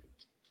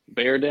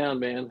bear down,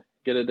 man.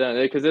 Get it done,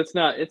 because it's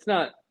not.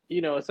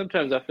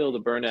 Sometimes I feel the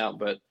burnout,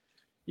 but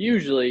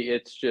usually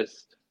it's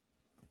just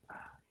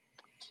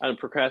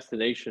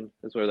procrastination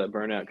is where that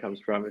burnout comes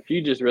from. If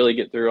you just really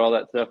get through all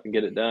that stuff and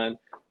get it done,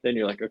 then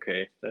you're like,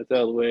 okay, that's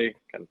out of the way.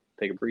 Kind of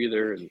take a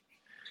breather, and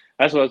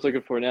that's what I was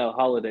looking for now.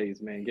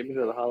 Holidays, man, get me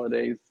to the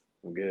holidays.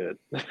 I'm good.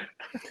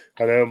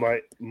 I know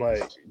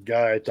my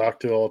guy I talk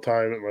to all the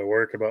time at my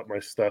work about my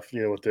stuff,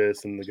 with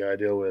this and the guy I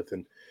deal with,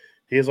 and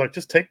He's like,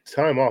 just take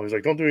time off. He's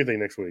like, don't do anything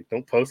next week.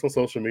 Don't post on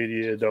social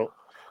media. Don't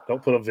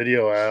put a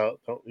video out.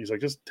 He's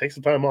like, just take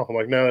some time off. I'm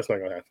like, no, that's not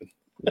gonna happen.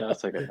 Yeah,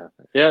 that's not gonna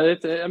happen. Yeah,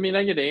 it's. I mean,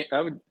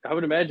 I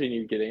would imagine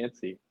you'd get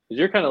antsy because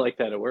you're kind of like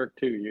that at work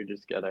too. You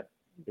just gotta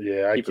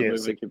Yeah, I keep it can't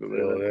moving, sit keep it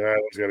still, moving. and I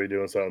always got to be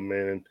doing something,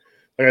 man. And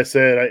like I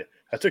said,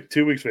 I took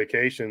 2 weeks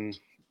vacation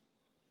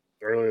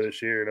earlier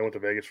this year, and I went to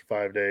Vegas for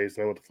 5 days,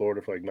 and I went to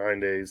Florida for like 9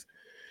 days.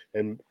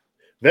 And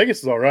Vegas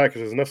is all right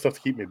because there's enough stuff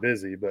to keep me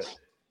busy, but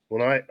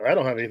when I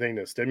don't have anything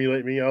to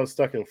stimulate me,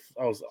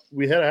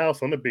 we had a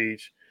house on the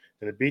beach,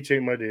 and the beach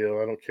ain't my deal.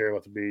 I don't care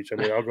about the beach. I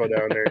mean, I'll go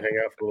down there and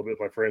hang out for a little bit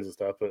with my friends and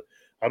stuff, but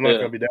I'm not Yeah,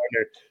 going to be down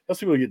there. Most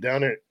people get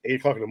down there at 8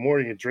 o'clock in the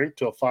morning and drink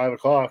till 5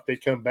 o'clock. They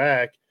come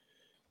back,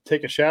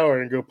 take a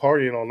shower, and go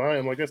partying all night.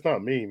 I'm like, that's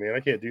not me, man. I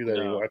can't do that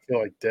no, anymore. I feel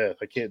like death.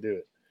 I can't do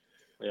it.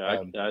 yeah,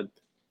 Um,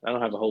 I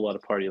don't have a whole lot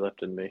of party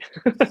left in me.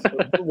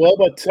 well,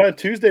 by the time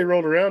Tuesday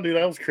rolled around, dude,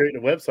 I was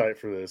creating a website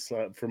for this,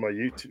 for my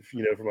YouTube,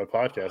 for my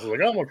podcast. I was like,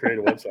 I'm gonna create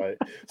a website.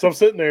 So I'm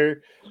sitting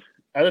there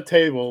at a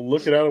table,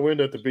 looking out a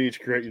window at the beach,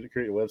 create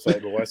a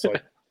website. My wife's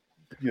like,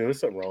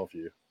 there's something wrong with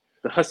you.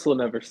 The hustler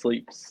never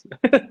sleeps.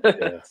 Yeah.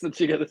 That's what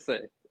you gotta say.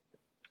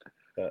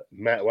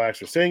 Matt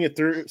Waxer, seeing it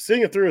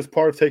through is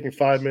part of taking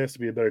 5 minutes to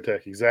be a better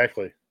tech.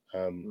 Exactly.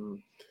 Mm.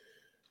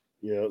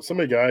 So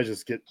many guys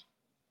just get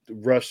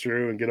rushed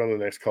through and get on the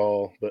next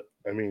call, but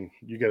I mean,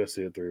 you got to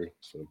see it through.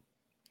 So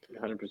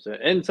 100%.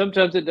 And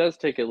sometimes it does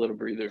take a little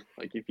breather.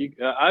 Like if you,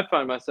 I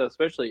find myself,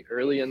 especially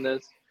early in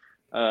this,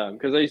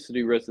 because I used to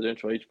do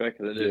residential HVAC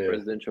and I did yeah,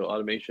 residential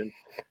automation.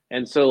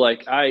 And so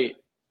like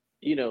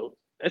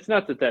it's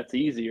not that that's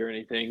easy or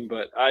anything,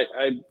 but I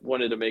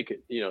wanted to make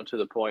it, to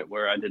the point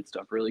where I did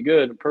stuff really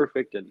good and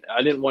perfect. And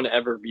I didn't want to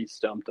ever be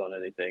stumped on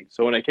anything.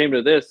 So when I came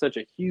to this, such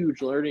a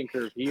huge learning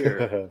curve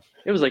here,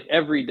 it was like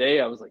every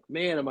day I was like,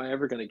 man, am I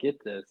ever going to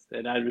get this?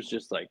 And I was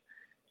just like,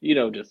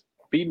 just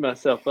beating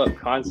myself up,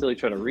 constantly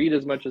trying to read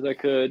as much as I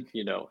could,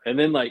 and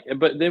then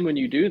but then when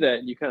you do that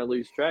and you kind of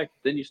lose track,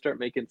 then you start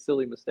making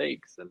silly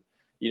mistakes and,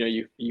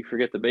 you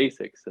forget the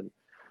basics. And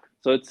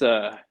so it's,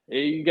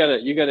 you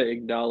gotta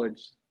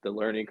acknowledge the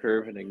learning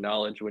curve and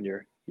acknowledge when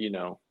you're,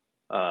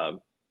 um,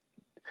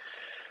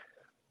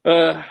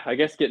 I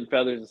guess getting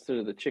feathers instead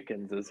of the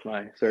chickens, as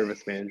my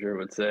service manager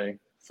would say.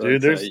 So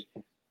dude, it's,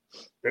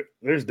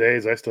 there's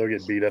days I still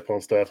get beat up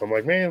on stuff. I'm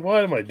like, man,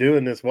 why am I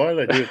doing this? Why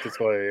did I do it this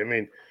way? I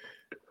mean,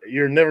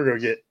 you're never going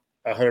to get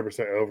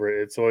 100% over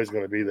it. It's always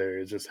going to be there.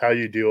 It's just how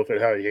you deal with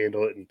it, how you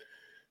handle it. And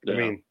I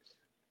yeah,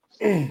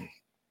 mean,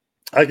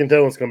 I can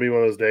tell it's going to be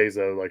one of those days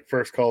though, like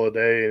first call of the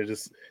day, and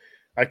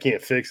I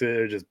can't fix it.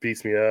 It just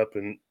beats me up.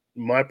 And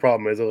my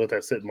problem is I let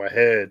that sit in my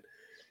head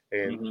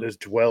and mm-hmm.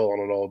 just dwell on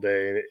it all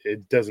day. And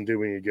it doesn't do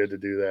me any good to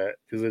do that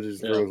because it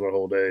just Yeah. ruins my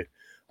whole day.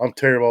 I'm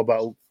terrible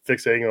about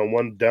fixating on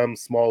one dumb,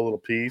 small little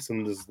piece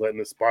and just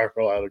letting it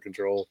spiral out of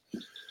control.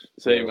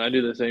 Same. So, I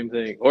do the same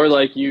thing. Or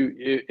like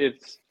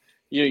it's,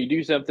 you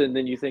do something,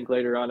 then you think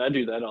later on. I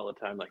do that all the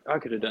time. Like, I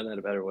could have done that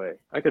a better way.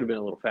 I could have been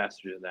a little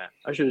faster than that.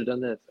 I should have done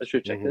this. I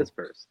should have checked this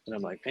first. And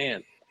I'm like,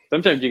 man,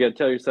 sometimes you got to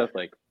tell yourself,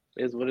 like,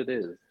 is what it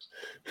is.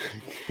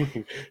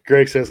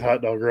 Greg says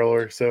hot dog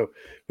roller. So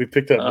we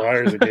picked up Uh,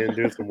 Myers again,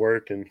 doing some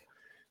work, and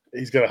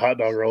he's got a hot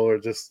dog roller.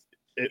 Just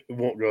it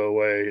won't go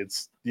away.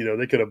 It's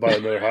they could have bought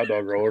another hot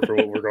dog roller for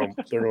what we're going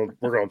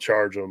to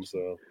charge them.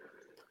 So,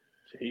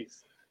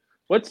 jeez.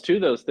 What's to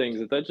those things?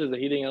 Is that just a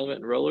heating element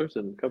and rollers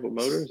and a couple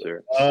motors,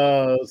 or?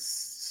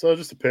 so it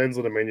just depends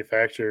on the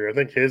manufacturer. I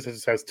think his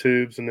just has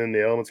tubes, and then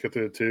the elements go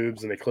through the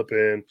tubes and they clip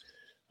in.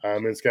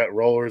 And it's got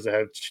rollers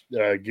that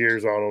have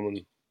gears on them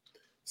and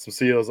some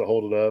seals that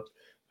hold it up.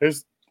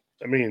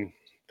 I mean,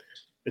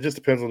 it just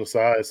depends on the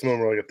size. Some of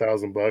them are like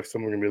 $1,000.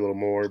 Some of them are gonna be a little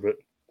more, but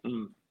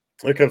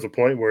there comes a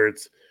point where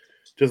it's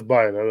just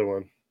buy another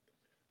one.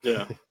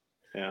 Yeah.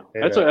 Yeah.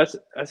 And That's what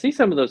I see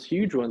some of those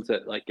huge ones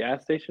at like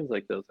gas stations,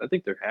 like those. I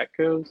think they're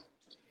Hatcos,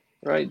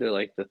 right? They're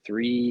like the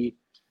three.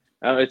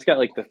 It's got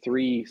like the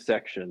three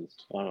sections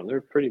on them.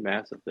 They're pretty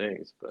massive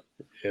things, but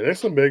yeah, there's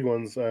some big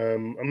ones.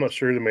 I'm not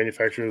sure the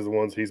manufacturer is the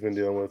ones he's been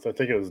dealing with. I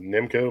think it was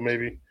Nemco,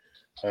 maybe.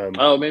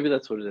 oh, maybe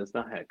that's what it is.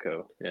 Not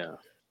Hatco. Yeah.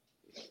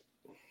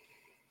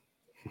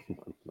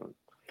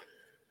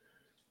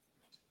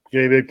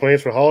 Any big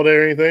plans for holiday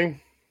or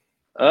anything?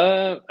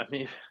 I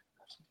mean,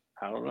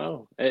 I don't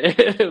know.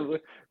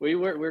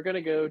 We're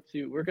gonna go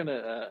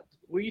to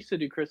we used to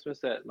do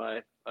Christmas at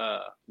my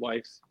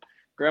wife's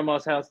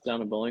grandma's house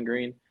down in Bowling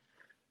Green,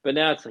 but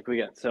now it's like we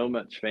got so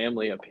much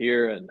family up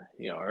here, and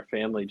our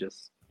family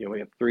just we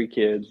have 3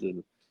 kids,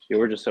 and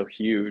we're just so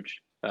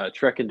huge.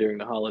 Trekking during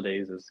the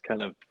holidays is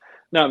kind of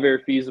not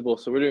very feasible,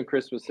 so we're doing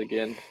Christmas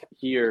again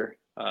here.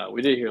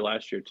 We did it here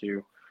last year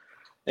too,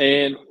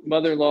 and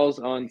mother-in-law's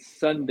on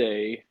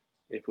Sunday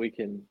if we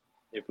can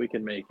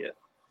make it.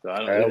 So I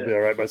don't. I'll be all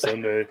right by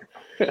Sunday.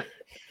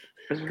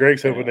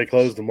 Greg's hoping they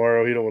close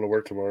tomorrow. He don't want to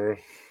work tomorrow.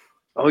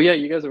 Oh yeah,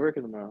 you guys are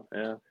working tomorrow.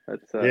 Yeah,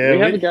 that's Yeah, we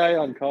have a guy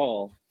on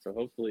call, so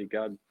hopefully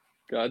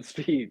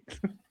Godspeed.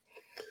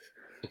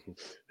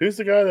 Who's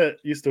the guy that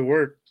used to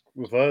work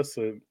with us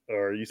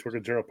or used to work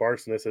at General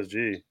Parts and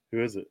SSG?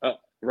 Who is it?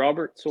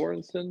 Robert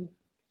Sorensen.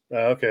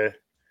 Okay.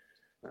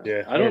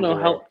 Yeah, I I don't remember know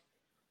Rob.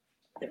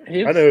 how I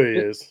his know who he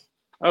it, is.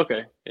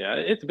 okay. Yeah,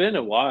 it's been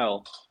a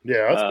while.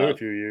 Yeah, it's been a Uh,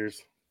 few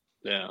years.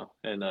 yeah,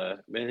 and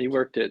man, he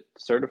worked at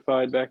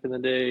Certified back in the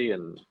day,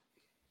 and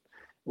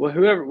well,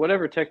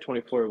 whatever Tech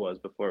 24 was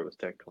before it was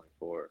Tech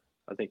 24.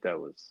 I think that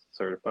was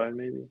Certified,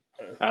 maybe.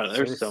 I don't know.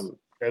 There's Service some.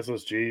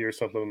 SSG or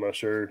something. I'm not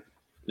sure.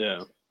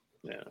 Yeah,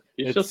 yeah.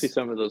 You still see It's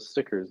some of those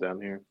stickers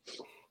down here.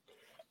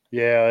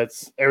 yeah,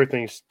 it's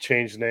everything's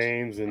changed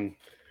names and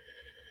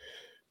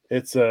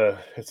it's a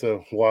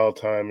wild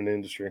time in the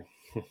industry.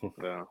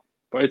 Yeah,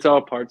 but it's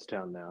all Parts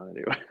Town now,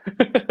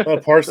 anyway. Well,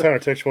 Parstown or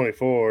Tech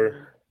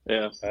 24,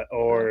 Yeah, yeah.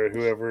 or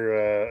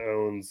whoever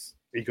owns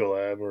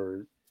Ecolab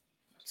or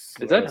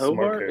Is that Smart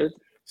Hobart? Care.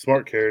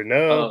 Smart Care. Oh,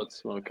 No,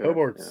 it's Smoker. Yeah.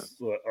 Hobart's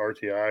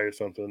RTI or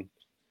something.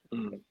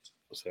 Mm.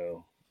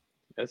 So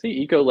I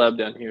see Ecolab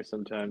down here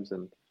sometimes,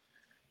 and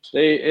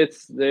they.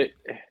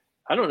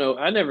 I don't know.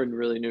 I never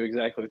really knew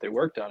exactly what they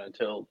worked on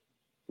until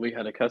we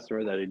had a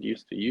customer that had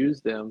used to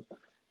use them,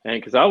 and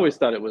because I always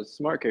thought it was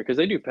Smart Care because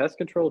they do pest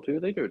control too.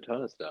 They do a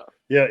ton of stuff.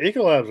 yeah,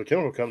 Ecolab's a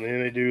chemical company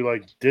and they do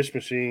like dish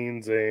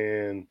machines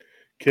and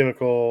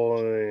chemical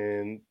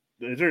and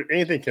is there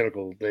anything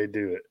chemical they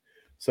do it.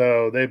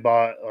 So they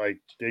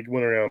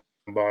went around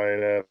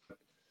buying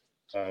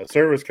up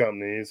service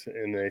companies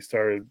and they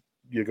started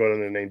going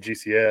under the name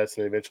GCS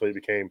and eventually it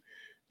became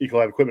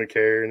Ecolab Equipment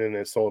Care and then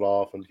it sold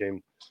off and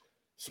became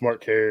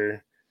Smart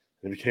Care.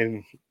 It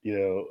became,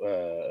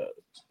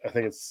 I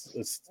think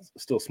it's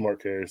still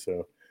Smart Care.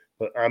 So,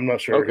 but I'm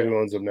not sure Okay. who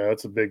owns them now.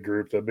 It's a big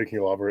group, a big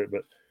conglomerate,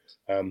 but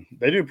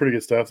they do pretty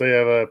good stuff. They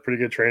have a pretty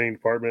good training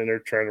department, and they're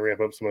trying to ramp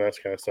up some of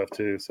that kind of stuff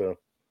too. So,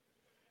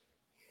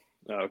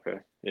 Oh, okay.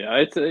 Yeah,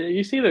 it's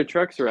you see their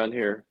trucks around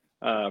here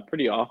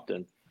pretty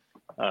often,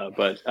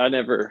 but I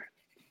never,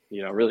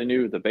 really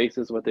knew the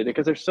basis of what they did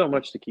because there's so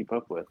much to keep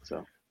up with.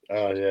 So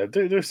yeah,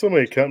 there's so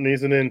many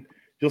companies, and then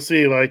you'll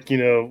see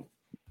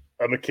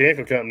a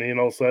mechanical company, and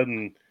all of a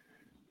sudden,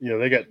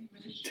 they got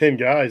 10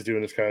 guys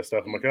doing this kind of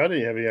stuff. I'm like, I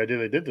didn't have any idea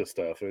they did this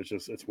stuff.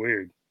 It's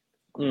weird.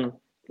 mm.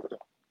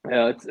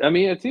 Yeah, I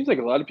mean, it seems like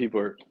a lot of people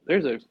are.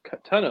 There's a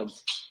ton of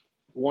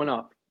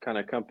one-off kind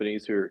of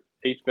companies who are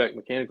HVAC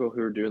mechanical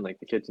who are doing like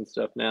the kitchen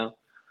stuff now.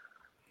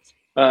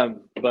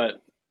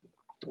 But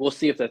we'll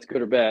see if that's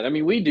good or bad. I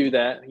mean, we do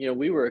that.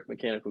 We were a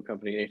mechanical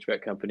company, an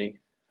HVAC company,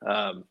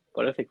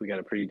 but I think we got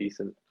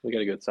we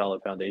got a good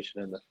solid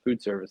foundation in the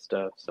food service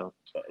stuff. So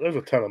There's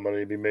a ton of money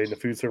to be made in the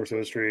food service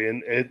industry,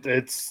 and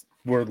it's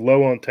we're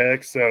low on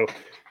tech. So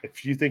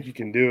if you think you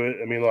can do it,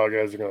 I mean, a lot of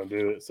guys are going to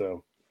do it.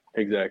 So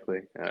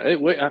exactly. I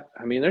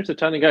mean, there's a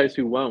ton of guys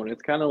who won't.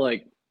 It's kind of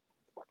like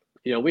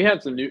we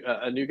have some new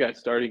a new guy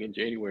starting in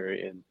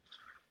January, and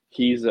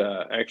he's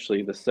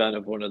actually the son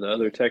of one of the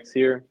other techs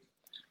here,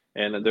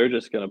 and they're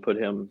just going to put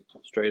him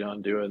straight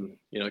on doing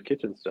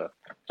kitchen stuff,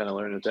 kind of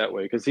learn it that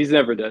way because he's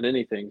never done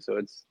anything. So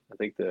it's I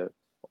think the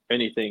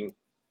anything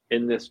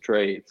in this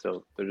trade,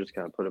 so they're just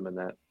going to put him in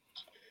that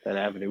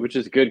avenue, which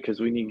is good because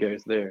we need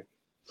guys there.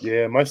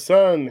 yeah, my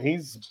son,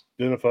 he's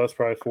been with us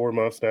probably 4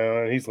 months now,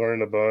 and he's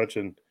learned a bunch,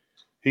 and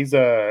he's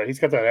got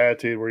that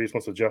attitude where he just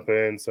wants to jump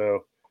in.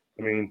 So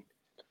I Hmm. mean,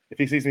 if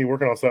he sees me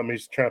working on something,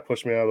 he's trying to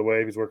push me out of the way.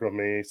 If he's working with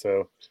me,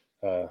 so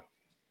uh,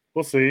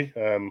 we'll see.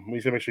 We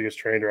just gotta make sure he gets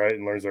trained right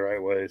and learns the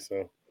right way.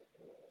 So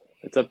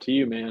It's up to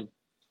you, man.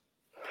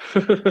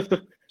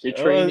 You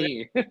uh,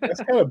 trainee.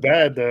 that's kind of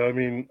bad, though. I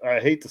mean, I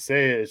hate to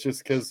say it. It's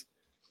just because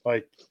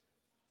like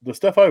the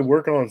stuff I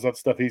work on is not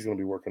stuff he's going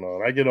to be working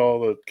on. I get all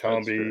the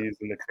That's true. combis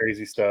and the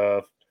crazy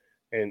stuff,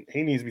 and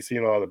he needs to be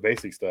seeing all the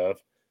basic stuff.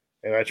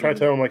 And I try to Hmm.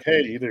 tell him like,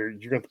 hey, either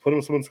you're going to put him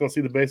with someone that's going to see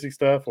the basic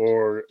stuff,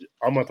 or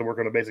I'm going to have to work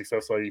on the basic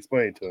stuff so I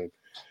explain it to him.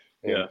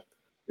 And Yeah.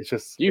 it's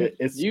just Do you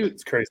do you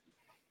it's crazy.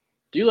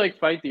 do you like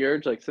fight the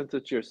urge, like since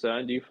it's your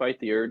son? Do you fight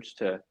the urge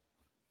to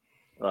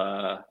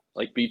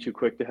like be too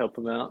quick to help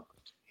him out?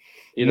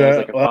 As No,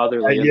 like a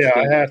fatherly yeah, I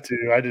instinct. have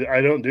to.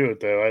 I don't do it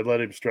though. I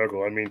let him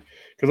struggle. I mean,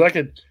 because I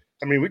could.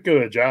 I mean, we go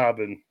to a job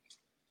and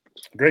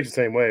Greg's the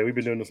same way. We've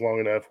been doing this long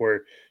enough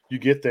where you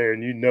get there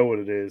and you know what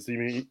it is. I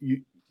mean,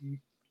 you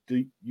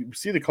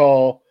see the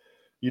call,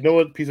 you know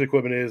what piece of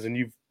equipment is, and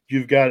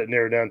you've got it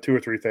narrowed down 2 or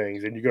 3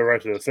 things, and you go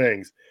right to those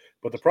things.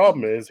 But the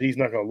problem is he's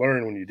not going to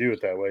learn when you do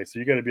it that way. So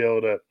you got to be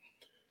able to,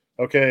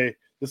 okay,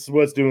 this is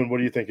what it's doing. What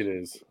do you think it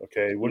is?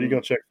 Okay, what are you Mm,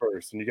 going to check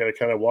first? And you got to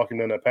kind of walk him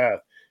down that path,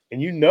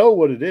 and you know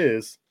what it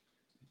is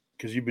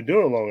because you've been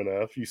doing it long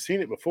enough. You've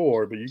seen it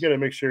before, but you got to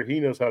make sure he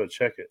knows how to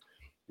check it.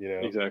 You know,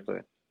 exactly.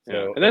 Yeah,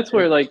 so and that's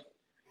where like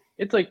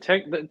it's like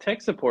the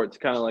tech support's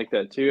kind of like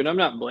that too. And I'm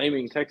not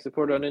blaming tech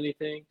support on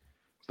anything,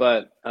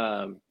 but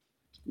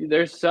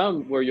there's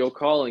some where you'll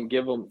call and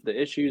give them the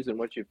issues and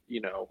what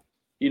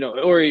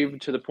or even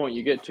to the point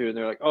you get to, and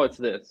they're like, "Oh, it's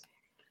this,"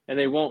 and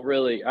they won't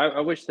really. I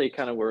wish they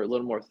kind of were a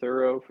little more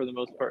thorough for the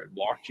most part and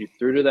walked you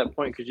through to that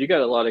point because you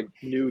got a lot of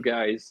new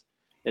guys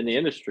in the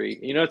industry.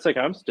 It's like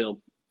I'm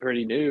still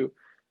pretty new,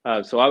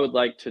 so I would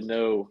like to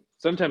know.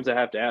 Sometimes I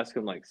have to ask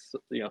them like,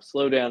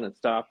 slow down and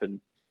stop and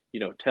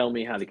tell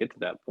me how to get to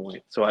that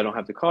point so I don't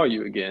have to call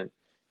you again,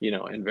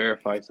 and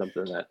verify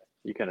something that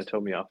you kind of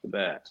told me off the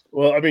bat.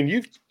 Well, I mean,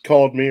 you've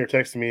called me or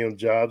texted me on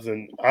jobs,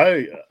 and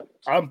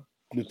I'm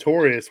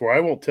notorious where I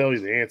won't tell you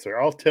the answer.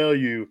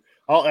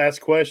 I'll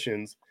ask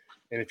questions,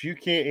 and if you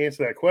can't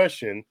answer that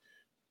question,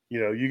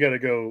 you got to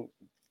go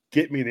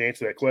get me the answer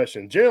to that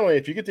question. Generally,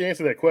 if you get the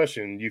answer to that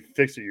question, you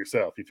fixed it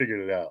yourself. You figured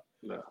it out.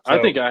 No, I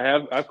So think I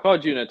have. I've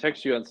called you and I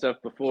texted you on stuff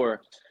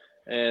before,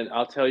 and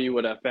I'll tell you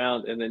what I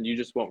found, and then you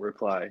just won't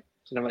reply.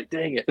 And I'm like,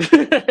 dang it.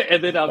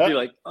 And then I'll be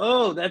like,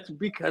 oh, that's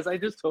because I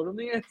just told him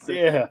the answer.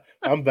 yeah,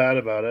 I'm bad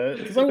about it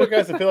because I want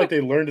guys to feel like they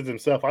learned it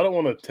themselves. I don't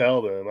want to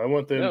tell them.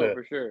 No,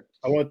 for sure.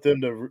 I want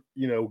them to,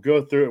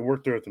 go through it and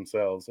work through it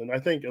themselves. And I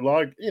think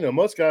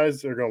most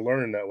guys are going to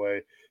learn that way.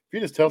 If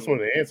you just tell someone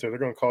the answer, they're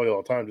going to call you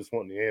all the time just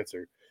wanting the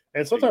answer.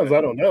 And sometimes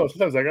I don't know.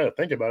 Sometimes I got to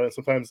think about it.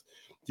 Sometimes,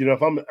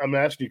 if I'm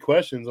asking you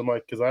questions, I'm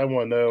like, because I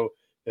want to know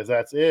if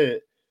that's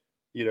it,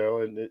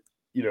 and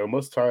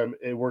most of the time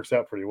it works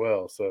out pretty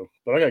well. So,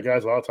 but I got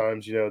guys a lot of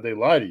times, they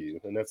lie to you,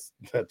 and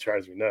that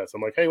drives me nuts.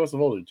 I'm like, hey, what's the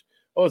voltage?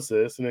 Oh, it's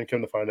this, and then come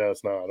to find out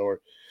it's not.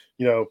 Or,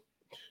 you'll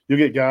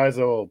get guys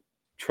that will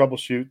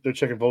troubleshoot. They're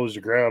checking voltage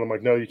to ground. I'm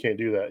like, no, you can't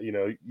do that.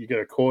 You get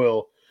a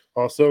coil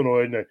on a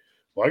solenoid, and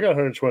well, I got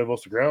 120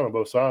 volts to ground on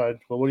both sides.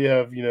 Well, what do you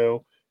have?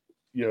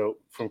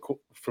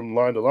 From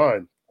line to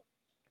line.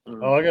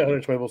 Oh, I got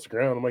 120 volts to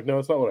ground. I'm like, no,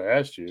 that's not what I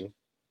asked you.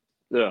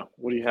 Yeah.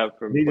 What do you have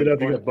from Neat enough,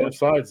 you got both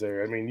sides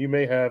there. I mean, you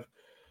may have,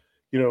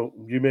 you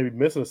may be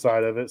missing a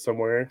side of it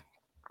somewhere,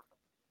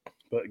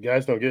 but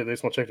guys don't get it. They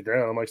just want to check the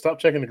ground. I'm like, stop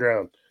checking the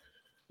ground.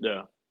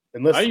 Yeah.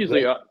 Unless I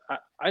usually,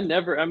 I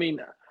never, I mean,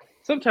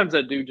 sometimes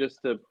I do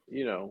just to,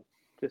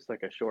 just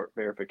like a short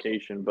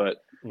verification, but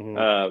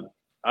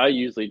I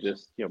usually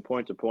just,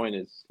 point to point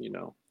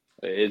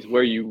is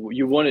where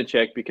you want to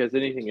check because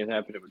anything can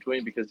happen in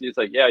between because it's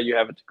like, yeah, you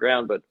have it to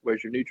ground, but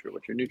where's your neutral?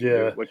 What's your neutral?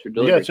 Yeah. What's your You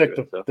delivery? got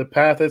to check the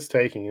path it's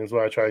taking is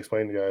what I try to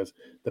explain to guys.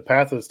 The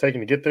path it's taking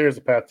to get there is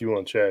the path you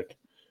want to check.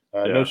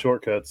 No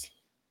shortcuts.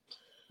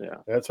 Yeah.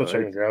 That's what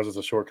checking the grounds is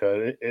a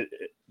shortcut.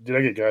 Dude,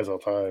 I get guys all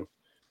the time.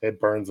 It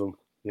burns them,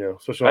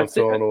 especially on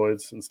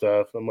solenoids and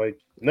stuff. I'm like,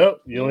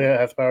 nope, you only have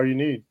half the power you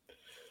need.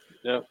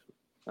 Yep.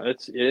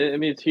 It's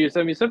huge.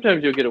 I mean,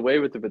 sometimes you'll get away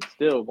with it, but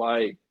still,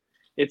 why?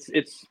 It's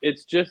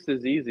just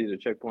as easy to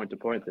check point to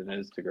point than it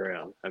is to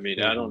ground. I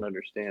mean, I don't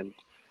understand.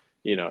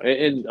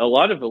 And a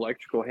lot of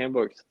electrical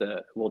handbooks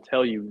that will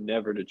tell you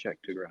never to check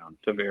to ground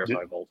to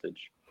verify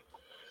voltage.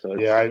 So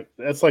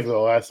that's like the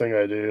last thing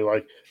I do.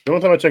 Like the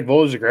only time I check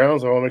voltage to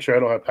grounds, I want to make sure I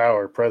don't have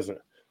power present.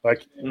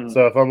 Like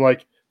so, if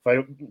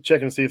I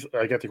check and see if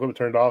I got the equipment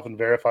turned off and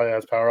verify it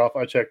has power off,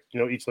 I check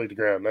each leg to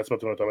ground. That's about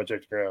the only time I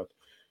check to ground,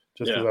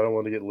 just because I don't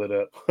want to get lit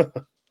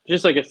up.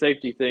 Just like a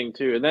safety thing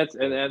too, and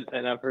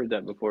and I've heard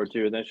that before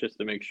too, and that's just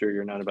to make sure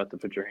you're not about to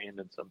put your hand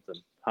in something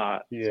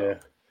hot. Yeah,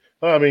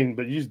 well, I mean,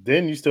 but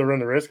you still run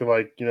the risk of I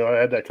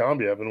had that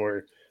combi oven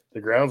where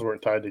the grounds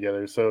weren't tied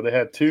together, so they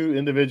had two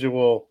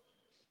individual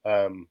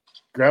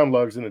ground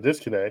lugs in the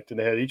disconnect, and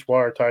they had each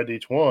wire tied to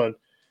each one,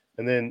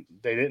 and then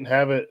they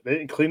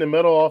didn't clean the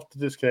metal off the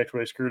disconnect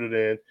where they screwed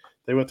it in.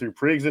 They went through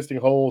pre-existing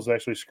holes and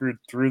actually screwed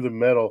through the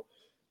metal.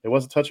 It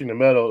wasn't touching the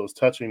metal; it was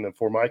touching the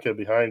formica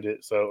behind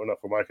it. So,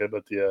 not formica,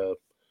 but the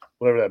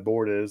whatever that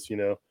board is,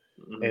 and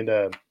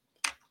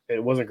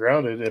it wasn't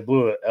grounded. It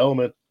blew an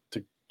element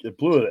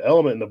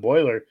in the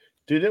boiler.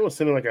 Dude, it was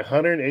sending like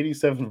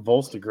 187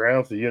 volts to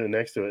ground to the unit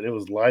next to it. It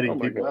was lighting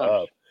people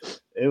up.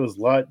 It was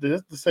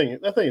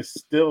that thing is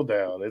still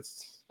down.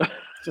 It's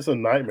just a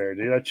nightmare,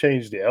 dude. I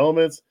changed the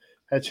elements,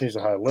 had to change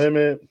the high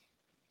limit.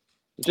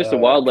 Just a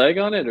wild leg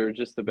on it, or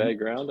just the bad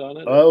ground on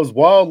it? It was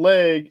wild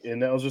leg,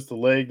 and that was just the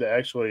leg that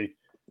actually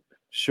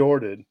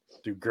shorted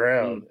to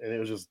ground, and it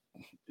was just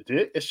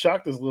it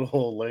shocked this little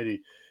old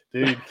lady,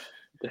 dude.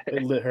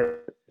 It lit her.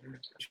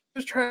 She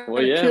was trying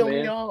to kill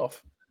me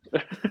off.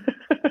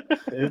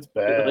 It's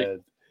bad.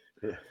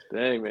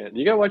 Dang, man,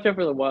 you gotta watch out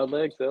for the wild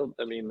legs.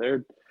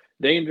 They're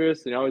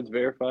dangerous and always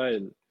verify.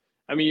 And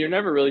I mean, you're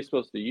never really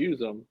supposed to use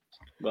them,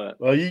 but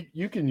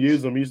you can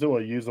use them. You just don't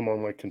want to use them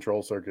on like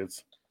control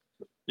circuits.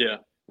 Yeah.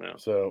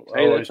 So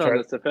hey, that's on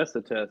the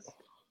Cepesta test.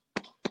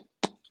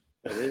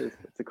 It is.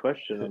 It's a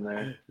question on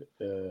there.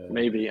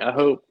 Maybe. I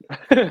hope.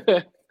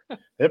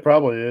 It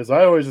probably is.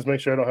 I always just make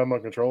sure I don't have my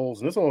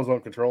controls, and this one was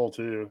on control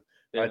too.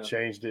 Yeah. I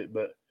changed it,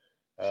 but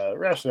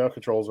rationale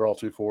controls are all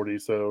 240,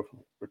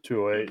 or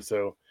 208,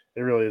 so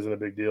it really isn't a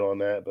big deal on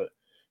that. But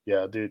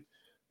yeah, dude,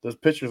 those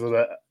pictures of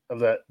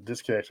that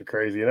disconnect are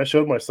crazy. And I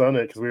showed my son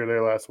it because we were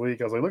there last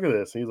week. I was like, "Look at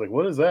this," and he's like,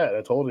 "What is that?" And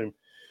I told him.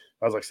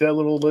 I was like, "See that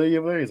little lady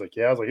over there?" He's like,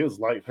 "Yeah." I was like, "It was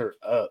lighting her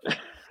up."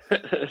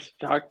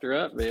 Shocked her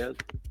up, man.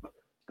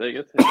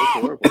 It's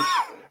horrible.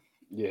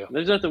 Yeah.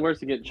 There's nothing worse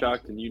than getting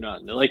shocked and you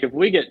not know. Like if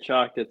we get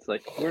shocked, it's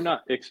like we're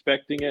not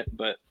expecting it,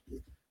 but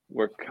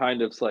we're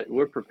kind of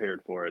we're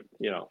prepared for it,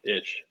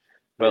 ish.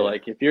 But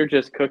like if you're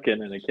just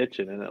cooking in a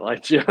kitchen and it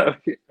lights you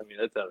up, I mean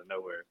that's out of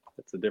nowhere.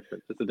 It's a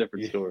different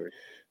story.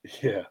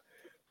 Yeah.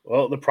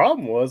 Well, the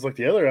problem was like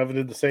the other oven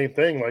did the same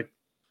thing like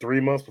 3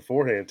 months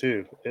beforehand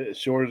too. It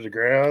shorted the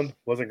ground,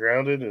 wasn't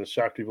grounded, and it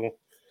shocked people.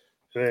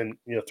 And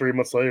then 3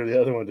 months later, the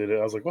other one did it.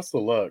 I was like, "What's the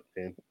luck,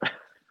 man?"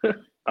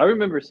 I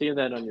remember seeing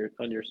that on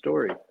your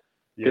story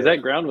because Yeah.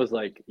 that ground was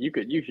like you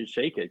should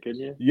shake it,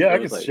 couldn't you? Yeah, It I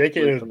was could like shake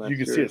it loose on and that you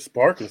could see screw. it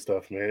spark and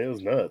stuff, man. It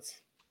was nuts.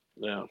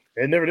 Yeah.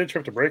 It never did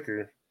trip the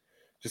breaker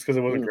just because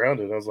it wasn't Mm.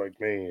 grounded. I was like,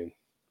 man.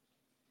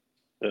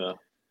 Yeah.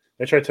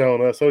 They tried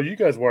telling us, oh, you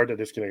guys wired that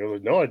disconnect. I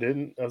was like, no, I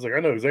didn't. I was like, I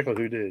know exactly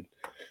who did.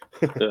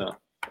 Yeah.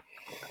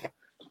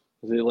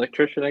 Is the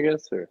electrician, I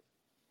guess, or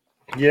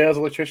Yeah, I was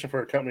an electrician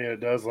for a company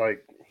that does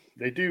like,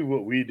 they do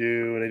what we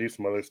do and they do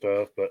some other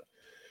stuff, but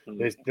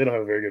they don't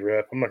have a very good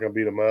rep. I'm not going to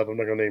beat them up. I'm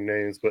not going to name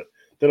names, but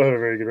they don't have a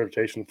very good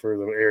reputation for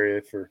the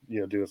area for,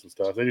 doing some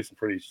stuff. They do some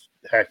pretty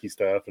hacky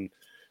stuff and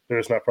they're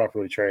just not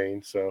properly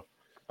trained. So,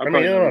 I I mean,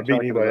 probably know I'm who you're not beating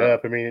talking anybody about.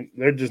 up. I mean,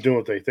 they're just doing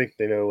what they think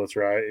they know what's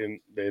right and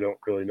they don't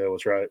really know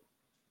what's right.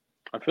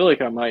 I feel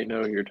like I might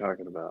know who you're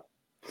talking about,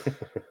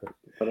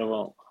 but I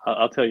won't.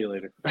 I'll tell you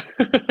later.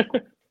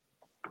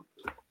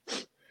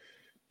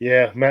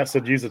 Yeah, Matt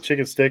said use a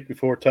chicken stick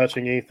before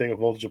touching anything with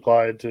voltage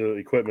applied to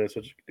equipment. It's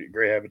such a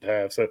great habit to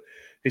have. So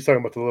he's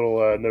talking about the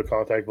little no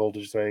contact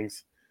voltage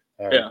things.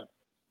 Um, Yeah.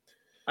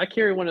 I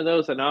carry one of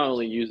those and I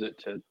only use it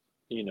to,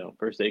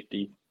 for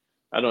safety.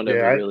 I don't ever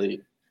yeah,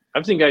 really.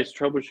 I've seen guys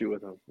troubleshoot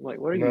with them. I'm like,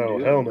 what are you no,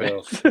 hell doing,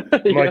 man? no.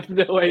 I'm You like, have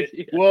no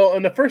idea. well,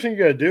 and the first thing you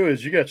got to do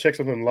is you got to check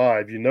something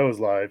live. You know it's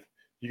live.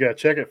 You got to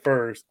check it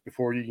first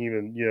before you can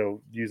even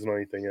use it on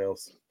anything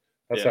else.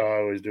 That's how Yeah, I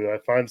always do it. I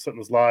find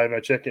something's live. I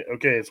check it.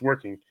 Okay, it's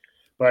working,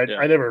 but I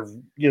yeah. never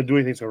do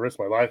anything to risk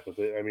my life with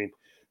it. I mean,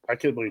 I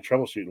couldn't really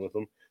troubleshooting with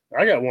them.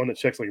 I got one that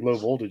checks like low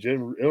voltage.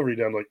 It'll read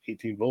down to like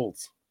 18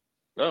 volts.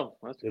 Oh,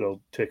 that's cool.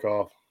 It'll tick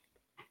off.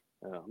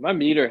 My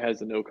meter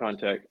has a no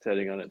contact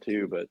setting on it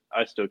too, but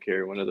I still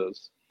carry one of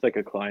those. It's like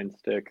a Klein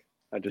stick.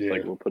 I just Yeah,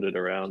 like will put it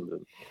around,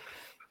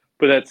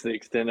 but that's the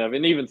extent of it.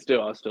 And even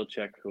still, I'll still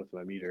check with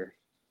my meter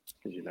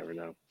because you never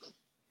know.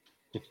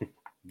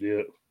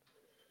 yeah.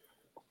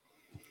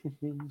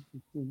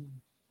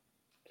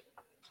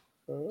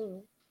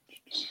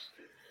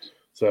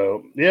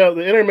 So yeah,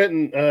 the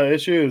intermittent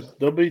issues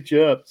they'll beat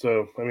you up.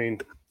 So I mean,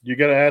 you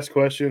got to ask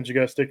questions. You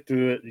got to stick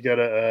to it. You got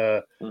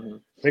to Hmm.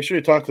 make sure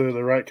you talk to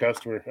the right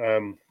customer.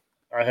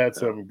 I had Yeah.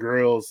 some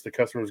grills. The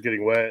customer was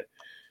getting wet,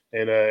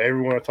 and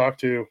everyone I talked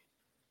to,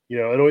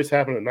 it always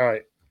happened at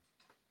night.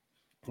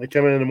 They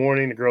come in the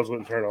morning, the girls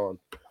wouldn't turn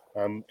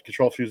on.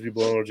 Control fuse would be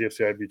blown or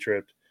GFCI would be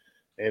tripped.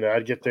 And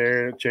I'd get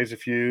there, change the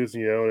fuse,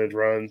 and it'd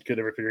run. Could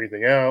never figure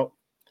anything out.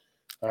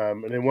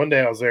 And then one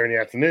day I was there in the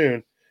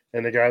afternoon,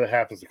 and the guy that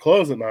happens to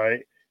close at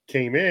night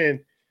came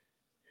in,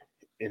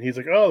 and he's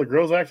like, "Oh, the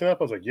girl's acting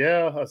up." I was like,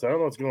 "Yeah." I said, "I don't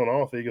know what's going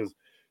on with it." He goes,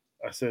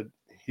 "I said."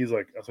 He's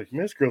like, "I was like,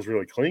 man, this girl's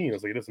really clean." I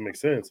was like, "It doesn't make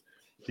sense."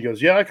 He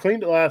goes, "Yeah, I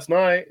cleaned it last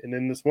night, and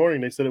then this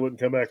morning they said it wouldn't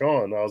come back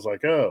on." And I was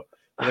like, "Oh."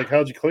 I'm like,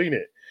 "How'd you clean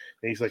it?"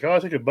 And he's like, "Oh, I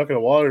took a bucket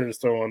of water and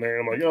just throw on there."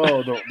 And I'm like,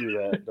 "Oh, don't do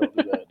that. Don't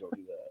do that. Don't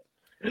do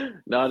that."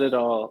 Not at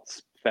all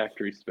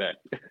factory spec.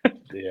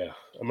 Yeah.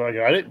 I'm like,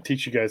 I didn't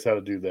teach you guys how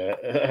to do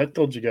that. I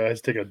told you guys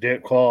take a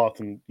damp cloth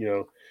and,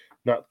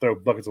 not throw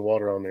buckets of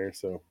water on there.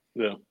 So,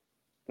 Yeah.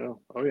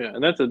 Oh yeah,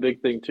 and that's a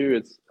big thing too.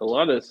 It's a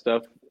lot of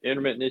stuff.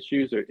 Intermittent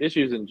issues or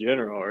issues in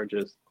general are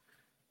just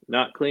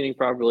not cleaning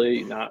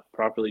properly, not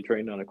properly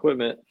trained on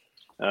equipment,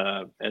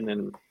 and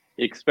then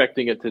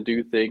expecting it to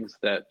do things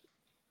that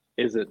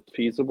isn't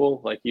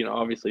feasible. Like,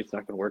 obviously it's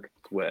not going to work if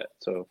it's wet.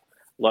 So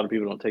a lot of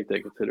people don't take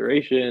that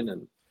consideration.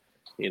 And,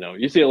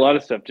 you see a lot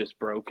of stuff just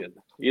broken,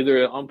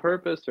 either on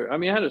purpose or, I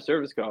mean, I had a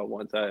service call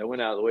once. I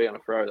went out of the way on a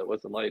Friday that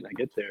wasn't light and I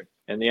get there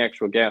and the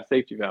actual gas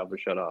safety valve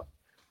was shut off.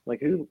 Like,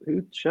 who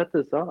shut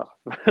this off?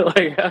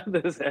 Like, how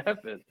did this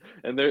happen?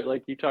 And they're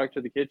like, you talk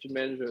to the kitchen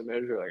manager, and the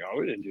manager, like, oh,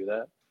 we didn't do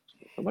that.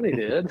 Somebody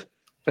did.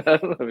 I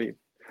mean,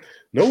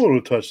 no one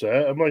would touch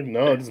that. I'm like,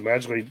 no, it just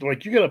magically,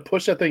 like, you got to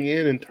push that thing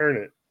in and turn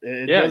it.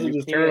 It yeah, doesn't you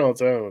just turn can't. on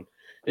its own.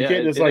 You Yeah,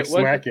 can't just, and like, it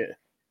wasn't. smack it.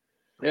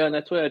 Yeah, and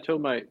that's what I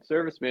told my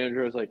service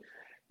manager. I was like,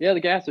 "Yeah, the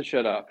gas is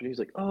shut off," and he's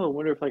like, "Oh, I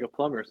wonder if like a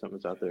plumber or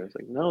something's out there." I was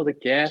like, "No, the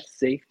gas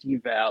safety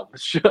valve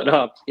was shut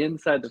off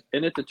inside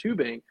and it's a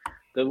tubing.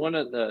 The one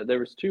on there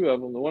was two of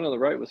them. The one on the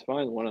right was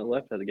fine. The one on the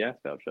left had the gas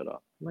valve shut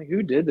off. I'm like,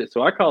 who did this?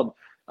 So I called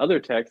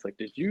other techs like,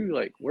 "Did you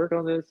like work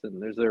on this?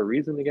 And is there a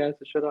reason the gas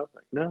is shut off?"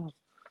 Like, no.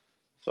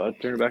 So I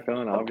turned it back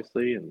on,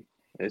 obviously, and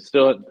it's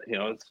still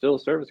it's still a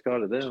service call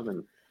to them,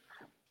 and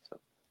so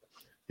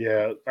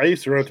Yeah. I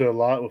used to run to a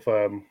lot with,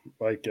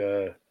 like,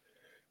 the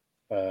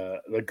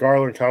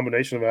Garland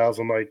combination valves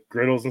on like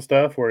griddles and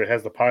stuff where it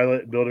has the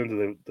pilot built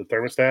into the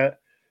thermostat.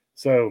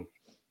 So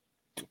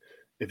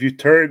if you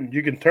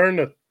can turn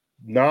the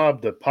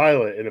knob to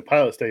pilot and the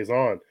pilot stays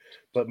on.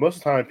 But most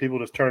of the time, people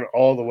just turn it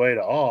all the way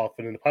to off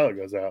and then the pilot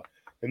goes out.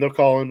 And they'll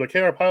call in, like,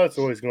 hey, our pilot's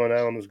always going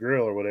out on this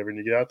grill or whatever. And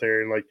you get out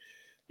there and, like,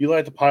 you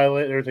light the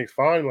pilot and everything's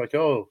fine. Like,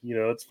 oh,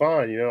 it's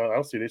fine. I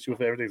don't see an issue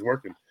with it. Everything's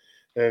working.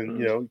 And, mm,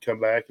 you come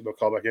back and they'll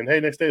call back in. Hey,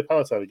 next day the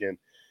pilot's out again.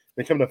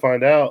 They come to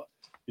find out,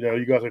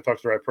 you guys have to talk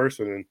to the right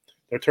person and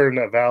they're turning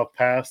that valve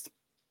past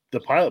the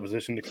pilot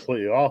position to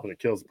completely off and it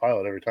kills the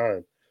pilot every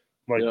time.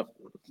 I'm like,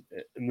 yeah,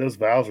 and those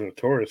valves are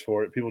notorious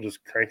for it. People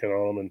just cranking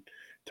on them and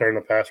turning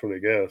them past where they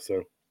go.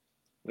 So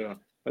yeah.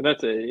 And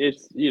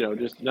it's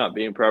just not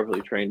being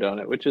properly trained on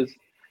it, which is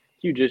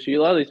huge issue.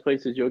 A lot of these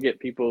places, you'll get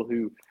people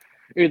who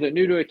are either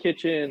new to a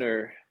kitchen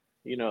or,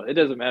 it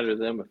doesn't matter to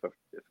them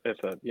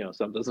if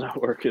something's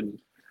not working.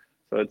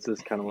 So it's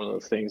just kind of one of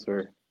those things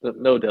where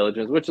no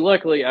diligence, which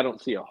luckily I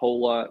don't see a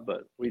whole lot,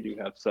 but we do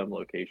have some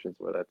locations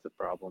where that's a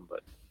problem,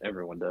 but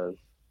everyone does.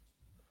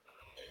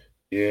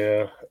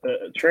 Yeah,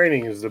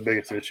 training is the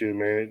biggest issue,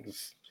 man.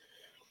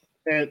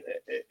 And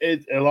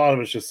a lot of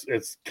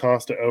it's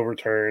constant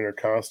overturn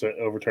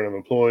of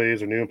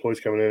employees or new employees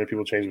coming in, and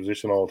people change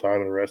position all the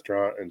time in a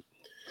restaurant, and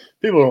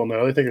people don't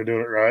know. They think they're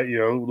doing it right.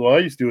 Well, I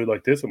used to do it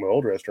like this at my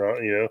old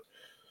restaurant.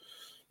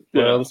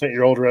 Well, this ain't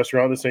your old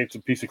restaurant. This ain't the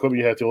piece of equipment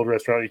you had at the old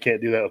restaurant. You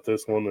can't do that with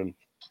this one. And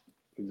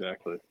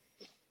exactly.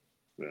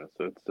 Yeah.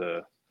 So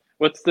it's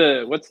what's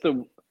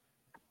the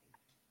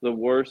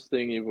worst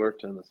thing you've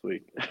worked on this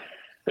week?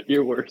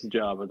 Your worst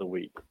job of the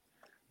week.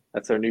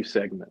 That's our new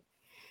segment.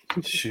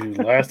 Shoot,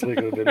 last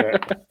week would have been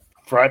that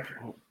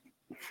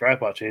fry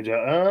pot change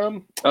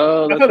out.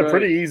 Oh, I've that's had right. a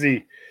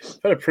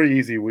pretty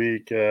easy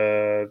week.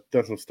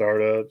 Done some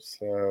startups.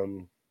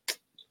 Well,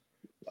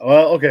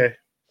 okay.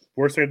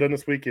 Worst thing I've done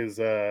this week is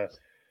so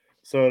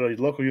at a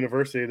local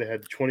university they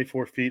had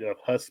 24 feet of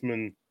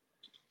Hussmann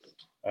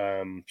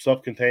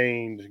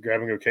self-contained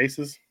grab-and-go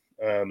cases.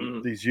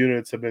 These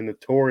units have been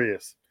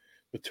notorious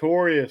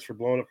for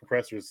blowing up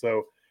compressors.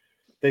 So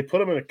they put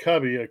them in a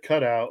cubby, a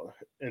cutout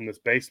in this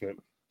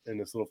basement, in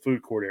this little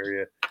food court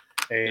area,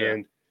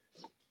 and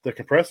the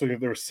compressor.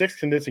 There were 6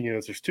 condensing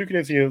units. There's 2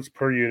 condensing units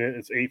per unit.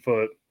 It's 8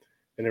 foot,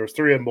 and there was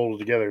 3 of them bolted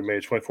together and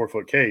made a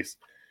 24-foot case.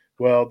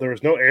 Well, there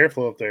was no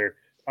airflow up there.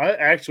 I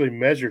actually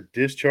measured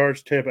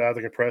discharge temp out of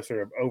the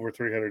compressor of over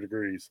 300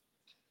 degrees.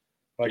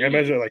 Like I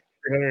measured like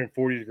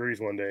 340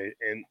 degrees one day,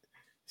 and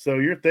so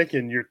you're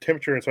thinking your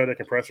temperature inside that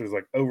compressor is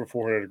like over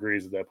 400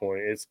 degrees at that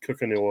point. It's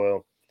cooking the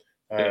oil.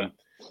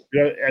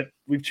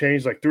 We've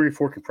changed like 3 or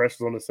 4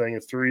 compressors on this thing.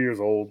 It's 3 years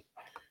old.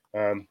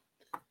 I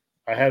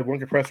had one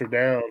compressor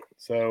down,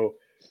 so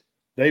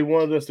they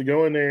wanted us to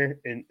go in there,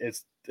 and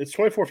it's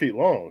 24 feet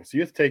long. So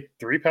you have to take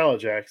 3 pallet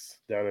jacks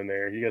down in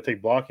there. You got to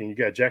take blocking. You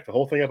got to jack the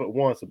whole thing up at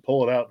once and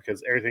pull it out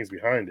because everything's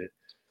behind it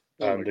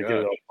to get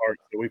it all apart.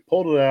 So we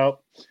pulled it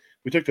out.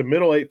 We took the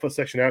middle 8-foot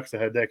section out because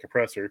I had that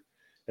compressor,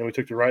 and we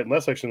took the right and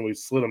left section and we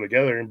slid them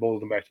together and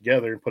bolted them back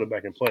together and put them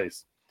back in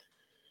place.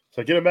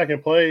 So I get them back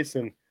in place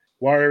and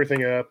wire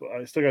everything up.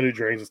 I still got to do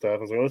drains and stuff.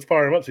 I was like, let's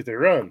fire them up, see if they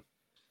run.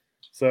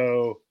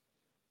 So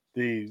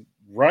the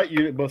right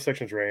unit, both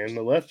sections ran.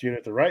 The left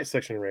unit, the right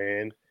section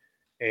ran,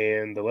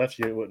 and the left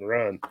unit wouldn't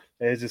run.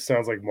 And it just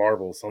sounds like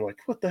marbles. So I'm like,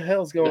 what the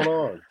hell's going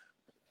on?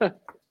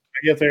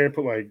 I get there and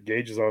put my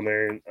gauges on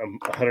there, and I'm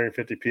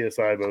 150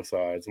 psi both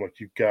sides. I'm like,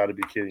 you've got to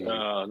be kidding me.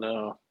 Oh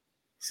no!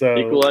 So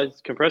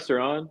equalized compressor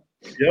on.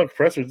 Yeah,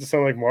 compressors just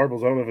sound like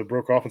marbles. I don't know if it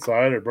broke off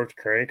inside or broke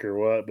the crank or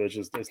what, but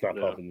it's not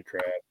pumping the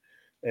crap.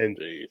 And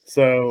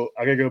so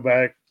I gotta go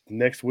back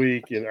next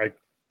week, and I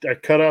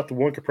cut out the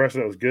one compressor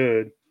that was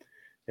good,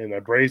 and I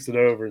brazed it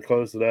over and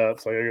closed it up.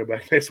 So I gotta go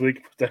back next week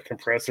and put that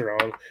compressor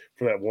on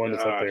for that one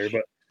that's up there.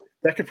 But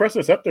that compressor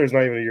that's up there is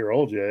not even a year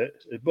old yet.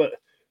 But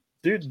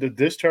dude, the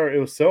discharge, it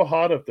was so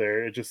hot up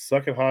there. It just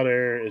sucking hot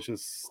air. It's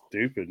just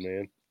stupid,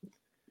 man.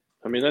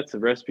 I mean, that's a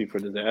recipe for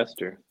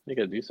disaster. You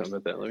got to do something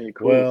about that. Let me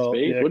cool the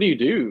space. Yeah. What do you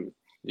do?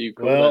 Do you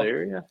cool that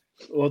area?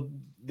 Well,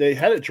 they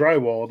had it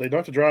drywall. They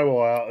knocked the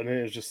drywall out, and then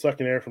it was just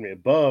sucking air from the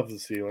above the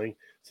ceiling.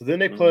 So then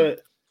they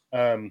put,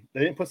 they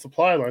didn't put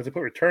supply lines. They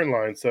put return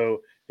lines.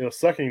 So it was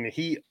sucking the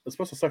heat. It was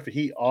supposed to suck the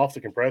heat off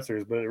the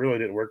compressors, but it really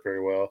didn't work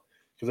very well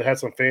because it had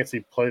some fancy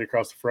plate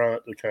across the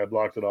front that kind of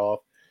blocked it off.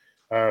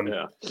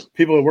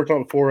 People that worked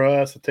on it before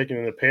us had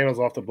taken the panels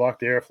off to block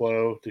the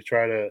airflow to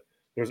try to.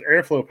 There's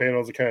airflow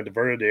panels that kind of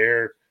diverted the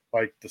air,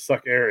 like to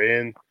suck air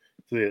in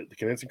to the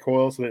condensing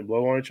coil so they didn't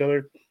blow on each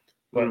other.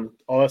 But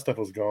all that stuff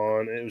was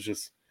gone. It was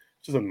just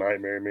a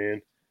nightmare,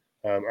 man.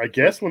 I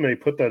guess when they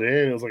put that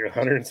in, it was like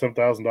 $100 and some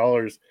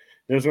 $1,000.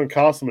 It was going to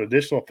cost them an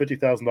additional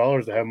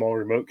 $50,000 to have them all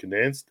remote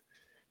condensed,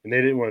 and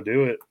they didn't want to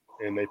do it.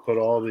 And they put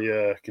all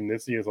the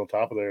condensing units on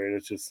top of there, and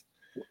it just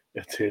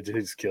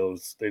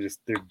kills. They're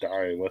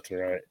dying left and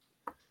right.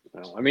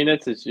 No, I mean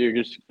you're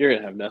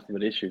gonna have nothing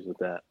but issues with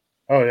that.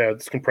 Oh yeah,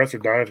 this compressor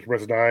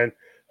dying.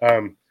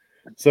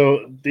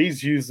 So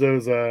these use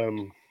those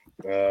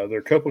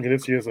they're coupling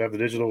condensing units that have the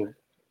digital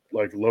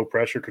like low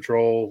pressure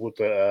control with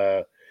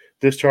the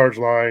discharge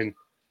line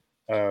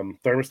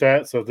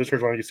thermostat. So if the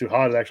discharge line gets too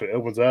hot, it actually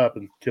opens up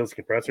and kills the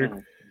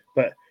compressor.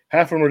 But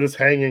half of them are just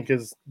hanging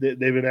because they've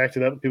been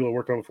acting up. People that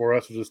worked on before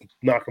us would just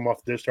knock them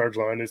off the discharge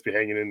line, just be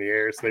hanging in the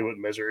air, so they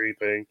wouldn't measure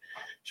anything.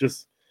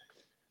 Just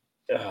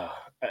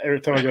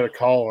every time I got a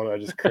call on it, I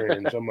just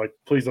cringe. I'm like,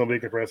 please don't be a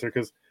compressor,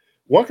 because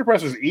one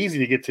compressor is easy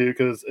to get to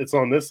because it's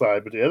on this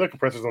side, but the other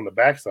compressor is on the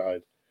back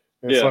side.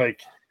 And it's like,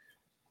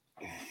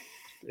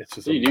 it's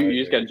just you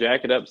just got to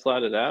jack it up,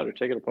 slide it out, or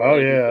take it apart. Oh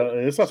yeah,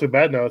 it's not so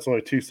bad now. It's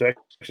only 2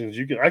 sections.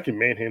 I can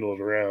manhandle it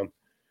around.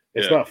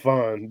 It's not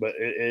fun, but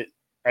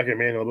I can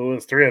manhandle it. But when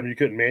it's 3 of them, you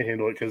couldn't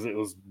manhandle it because it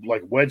was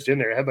like wedged in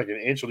there. It had like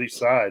an inch on each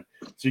side,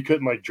 so you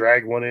couldn't like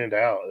drag one end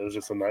out. It was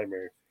just a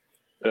nightmare.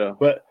 Yeah.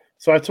 But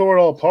so I tore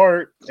it all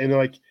apart, and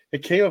like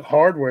it came with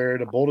hardware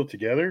to bolt it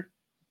together,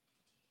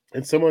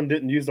 and someone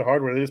didn't use the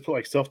hardware. They just put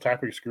like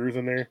self-tapping screws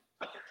in there.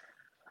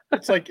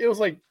 It was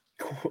like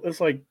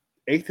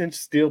 1/8 inch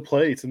steel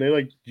plates, and they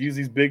like use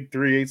these big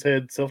 3/8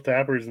 head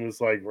self-tappers and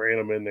just like ran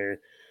them in there.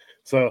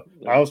 So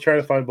I was trying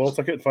to find bolts.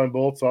 I couldn't find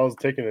bolts, so I was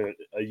taking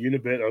a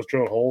unibit. I was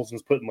drilling holes and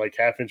just putting like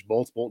 1/2 inch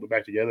bolts, bolting it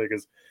back together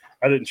because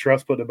I didn't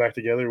trust putting it back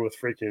together with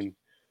freaking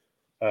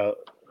uh,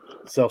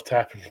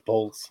 self-tapping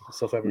bolts,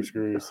 self-tapping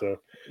screws. So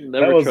that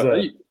Never was try. I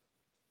use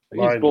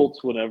mind.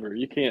 bolts whenever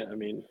you can't. I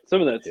mean, some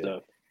of that Yeah.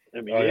 stuff.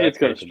 I mean, Oh yeah, I it's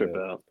gonna can't do strip that.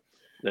 out.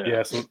 Yeah.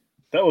 Yeah. So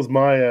that was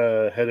my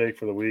headache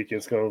for the week.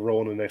 It's going to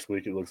roll into next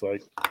week. It looks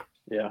like.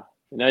 Yeah.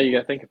 Now you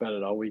got to think about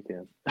it all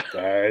weekend.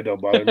 It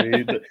don't bother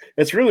me.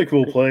 It's a really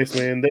cool place,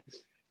 man.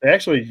 They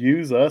actually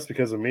use us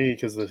because of me,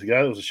 because the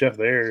guy that was a chef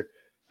there,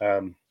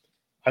 um,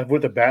 I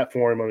went to bat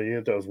for him on a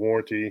unit that was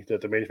warranty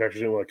that the manufacturer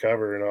didn't want to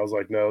cover, and I was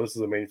like, no, this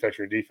is a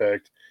manufacturing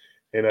defect.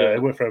 And it Yeah.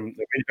 went from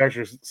the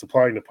manufacturer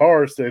supplying the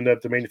parts to end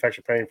up the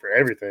manufacturer paying for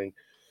everything.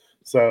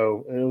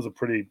 So it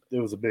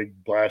was a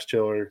big blast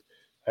chiller.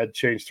 I had to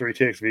change 3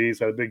 TXVs,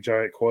 had a big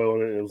giant coil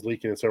in it, and it was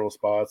leaking in several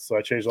spots. So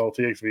I changed all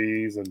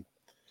TXVs and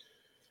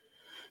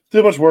did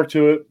a bunch of work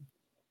to it.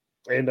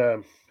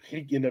 And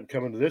he ended up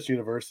coming to this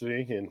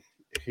university, and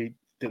he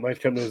didn't like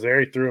to come to his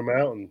area. He threw him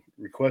out and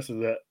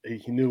requested that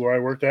he knew where I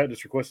worked at,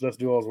 just requested us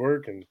do all his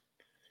work, and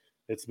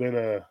it's been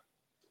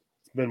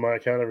my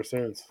account ever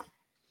since.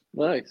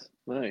 Nice.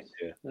 Nice.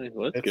 Yeah, Nice.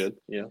 Well, that's it's good.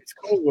 Yeah. it's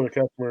cool when a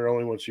customer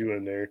only wants you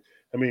in there.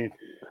 I mean,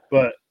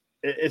 but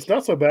it's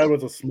not so bad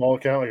with a small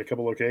account like a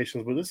couple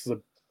locations. But this is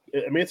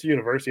it's a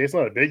university. It's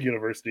not a big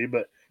university,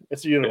 but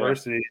it's a Yeah.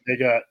 university. They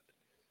got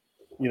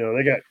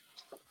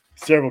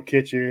several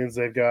kitchens.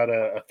 They've got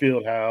a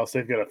field house.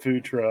 They've got a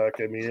food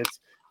truck. I mean,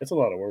 it's a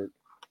lot of work.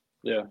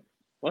 Yeah.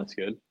 Well, that's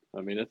good.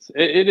 I mean,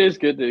 it is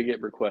good to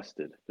get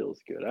requested. It feels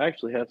good. I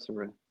actually have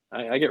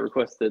I get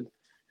requested,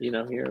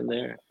 here and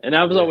there, and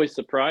I was Yeah, always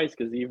surprised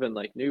because even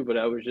like new, but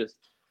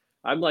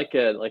I'm like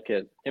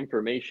a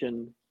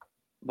information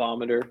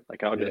vomiter.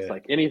 Like I'll just yeah.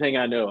 like anything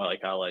I know,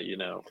 like I'll let you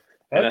know,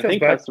 and That I comes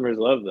think back. customers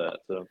love that.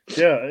 So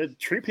Yeah,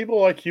 treat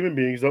people like human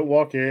beings. Don't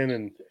walk in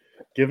and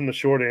give them the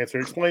short answer.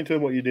 Explain to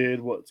them what you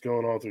did, what's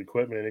going on with the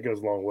equipment. It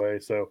goes a long way.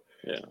 So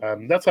yeah,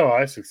 that's how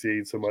I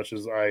succeed so much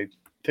as I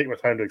take my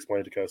time to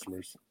explain to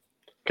customers.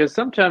 because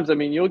sometimes I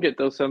mean you'll get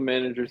those some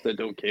managers that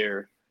don't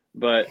care.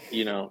 But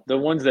the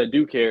ones that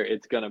do care,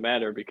 it's gonna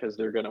matter because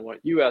they're gonna want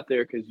you out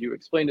there because you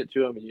explained it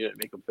to them and you didn't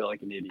make them feel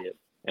like an idiot.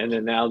 And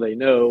then now they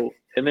know,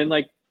 and then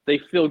like they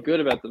feel good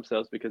about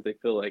themselves because they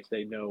feel like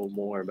they know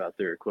more about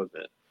their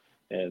equipment.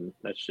 And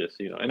that's just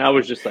And I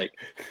was just like,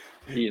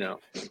 you know,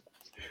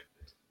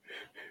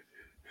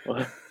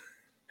 I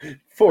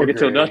For get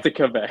told not Greg.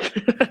 to come back.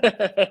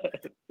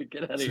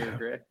 Get out of here,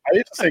 Greg. I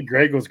used to say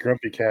Greg was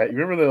Grumpy Cat. You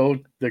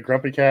remember the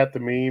Grumpy Cat, the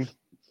meme?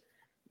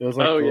 It was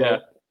like Oh the yeah,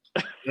 little.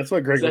 That's what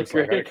is Greg that looks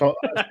like. Greg? I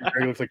say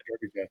Greg looks like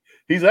Grumpy Cat.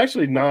 He's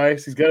actually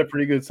nice. He's got a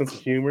pretty good sense of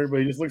humor, but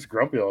he just looks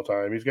grumpy all the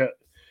time. He's got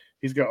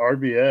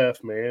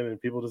RBF, man,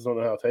 and people just don't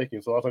know how to take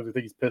him. So a lot of times they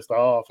think he's pissed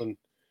off. And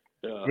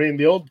I Yeah. mean,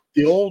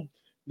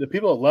 the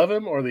people that love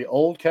him are the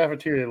old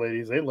cafeteria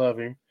ladies. They love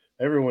him.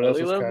 Everyone Oh, else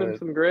they is love kind them of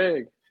some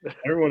Greg.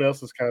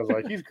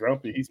 like he's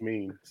grumpy. He's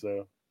mean.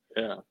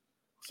 Yeah.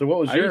 So what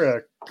was I used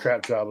your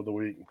crap job of the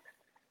week?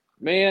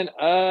 man.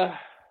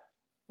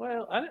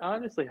 Well, I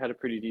honestly had a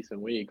pretty decent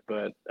week,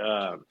 but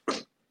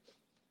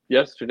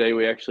yesterday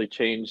we actually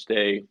changed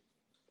a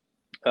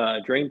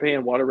drain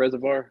pan water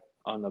reservoir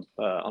on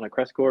a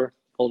Crestcore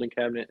holding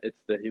cabinet. It's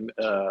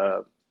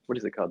what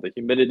is it called? The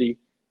humidity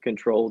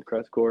controlled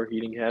Crestcore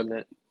heating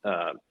cabinet,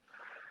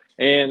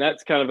 and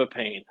that's kind of a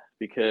pain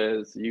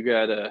because you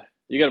gotta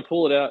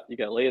pull it out. You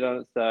gotta lay it on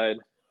its side.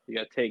 You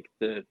gotta take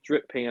the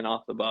drip pan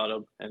off the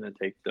bottom, and then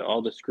take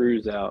all the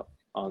screws out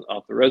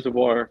off the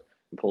reservoir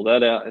and pull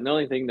that out. And the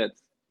only thing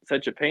that's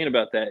such a pain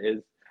about that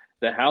is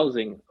the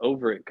housing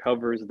over it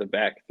covers the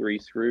back three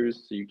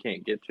screws, so you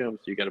can't get to them.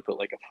 So you got to put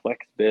like a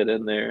flex bit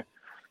in there,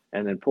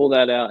 and then pull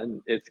that out.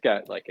 And it's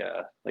got like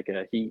a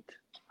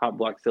hot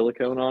block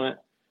silicone on it,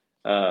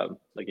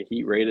 like a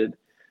heat rated.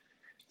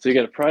 So you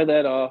got to pry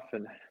that off,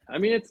 and I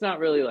mean it's not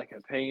really like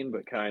a pain,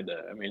 but kind of.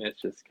 I mean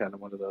it's just kind of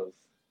one of those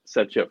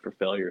set you up for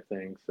failure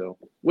things. So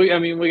we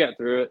got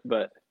through it,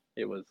 but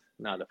it was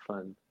not a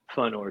fun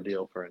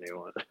ordeal for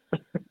anyone.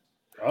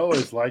 I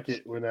always like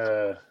it when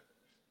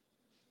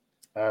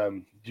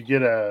you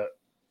get a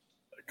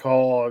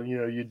call,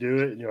 you do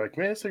it, and you're like,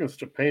 man, this thing was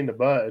such a pain in the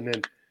butt, and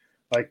then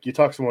like you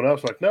talk to someone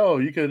else, like, no,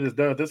 you could have just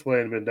done it this way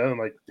and been done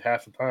like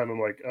half the time. I'm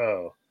like,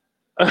 oh,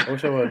 I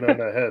wish I would have known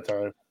that ahead of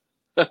time.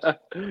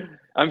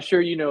 I'm sure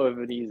you know of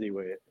an easy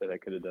way that I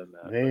could have done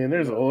that, but Man,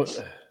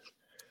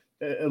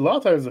 a lot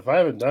of times if I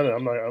haven't done it,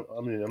 I'm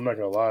not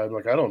gonna lie. I'm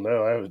like, I don't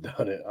know, I haven't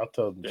done it. I'll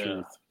tell them the yeah.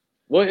 truth.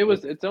 Well,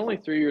 But it's only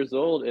 3 years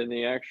old, and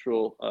the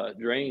actual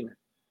drain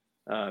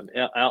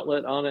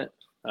outlet on it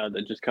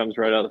that just comes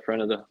right out the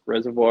front of the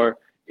reservoir.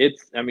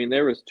 I mean,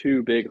 there was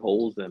two big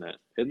holes in it.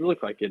 It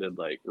looked like it had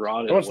like how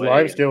rotted much lime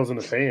away. And scale was in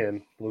the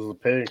pan? Was the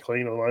pan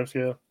clean on lime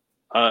scale?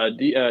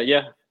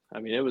 yeah, I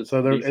mean, it was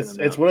So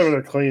it's whatever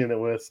they're cleaning it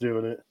with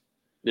doing it.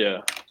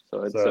 Yeah.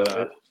 So it's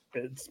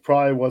it's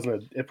probably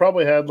wasn't it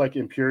probably had like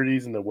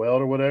impurities in the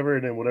weld or whatever,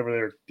 and then whatever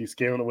they're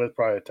descaling it with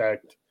probably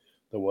attacked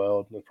the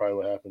weld. That's probably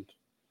what happened.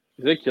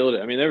 They killed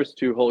it. I mean, there was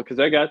 2 holes because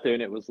I got there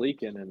and it was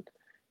leaking, and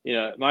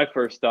my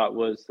first thought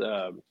was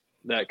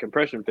that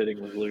compression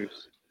fitting was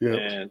loose,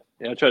 and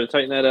I tried to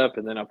tighten that up,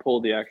 and then I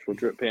pulled the actual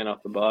drip pan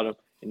off the bottom,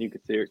 and you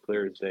could see it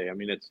clear as day. I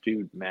mean, it's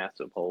 2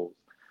 massive holes,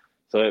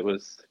 so it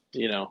was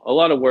a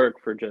lot of work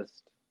for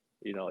just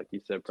like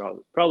you said,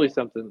 probably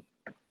something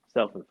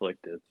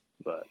self-inflicted,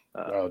 but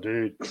oh,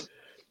 dude.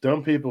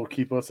 Dumb people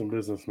keep us in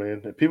business,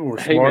 man. If people were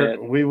hey,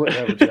 smart, man. we wouldn't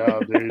have a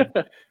job, dude.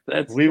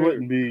 That's We true.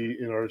 wouldn't be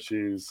in our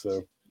shoes.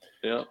 So,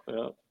 Yeah.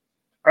 All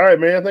right,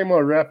 man. I think I'm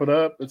gonna wrap it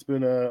up. It's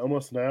been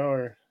almost an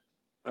hour.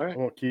 All right. I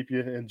won't keep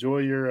you. Enjoy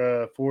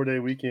your 4-day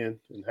weekend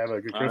and have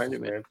a good Christmas,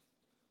 Alrighty, man.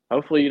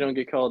 Hopefully, you don't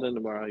get called in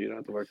tomorrow. You don't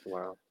have to work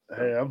tomorrow. So.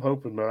 Hey, I'm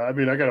hoping not. I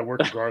mean, I got to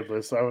work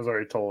regardless. I was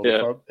already told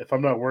Yeah. if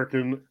I'm not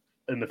working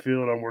in the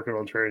field, I'm working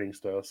on training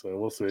stuff. So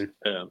we'll see.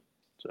 Yeah.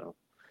 So,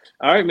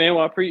 all right, man.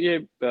 Well, I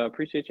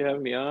appreciate you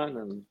having me on,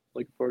 and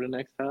looking forward to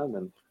next time.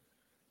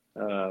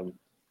 And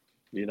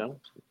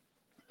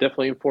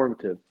definitely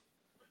informative.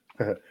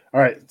 All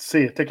right.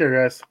 See you. Take care,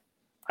 guys. All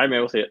right, man.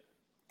 We'll see you.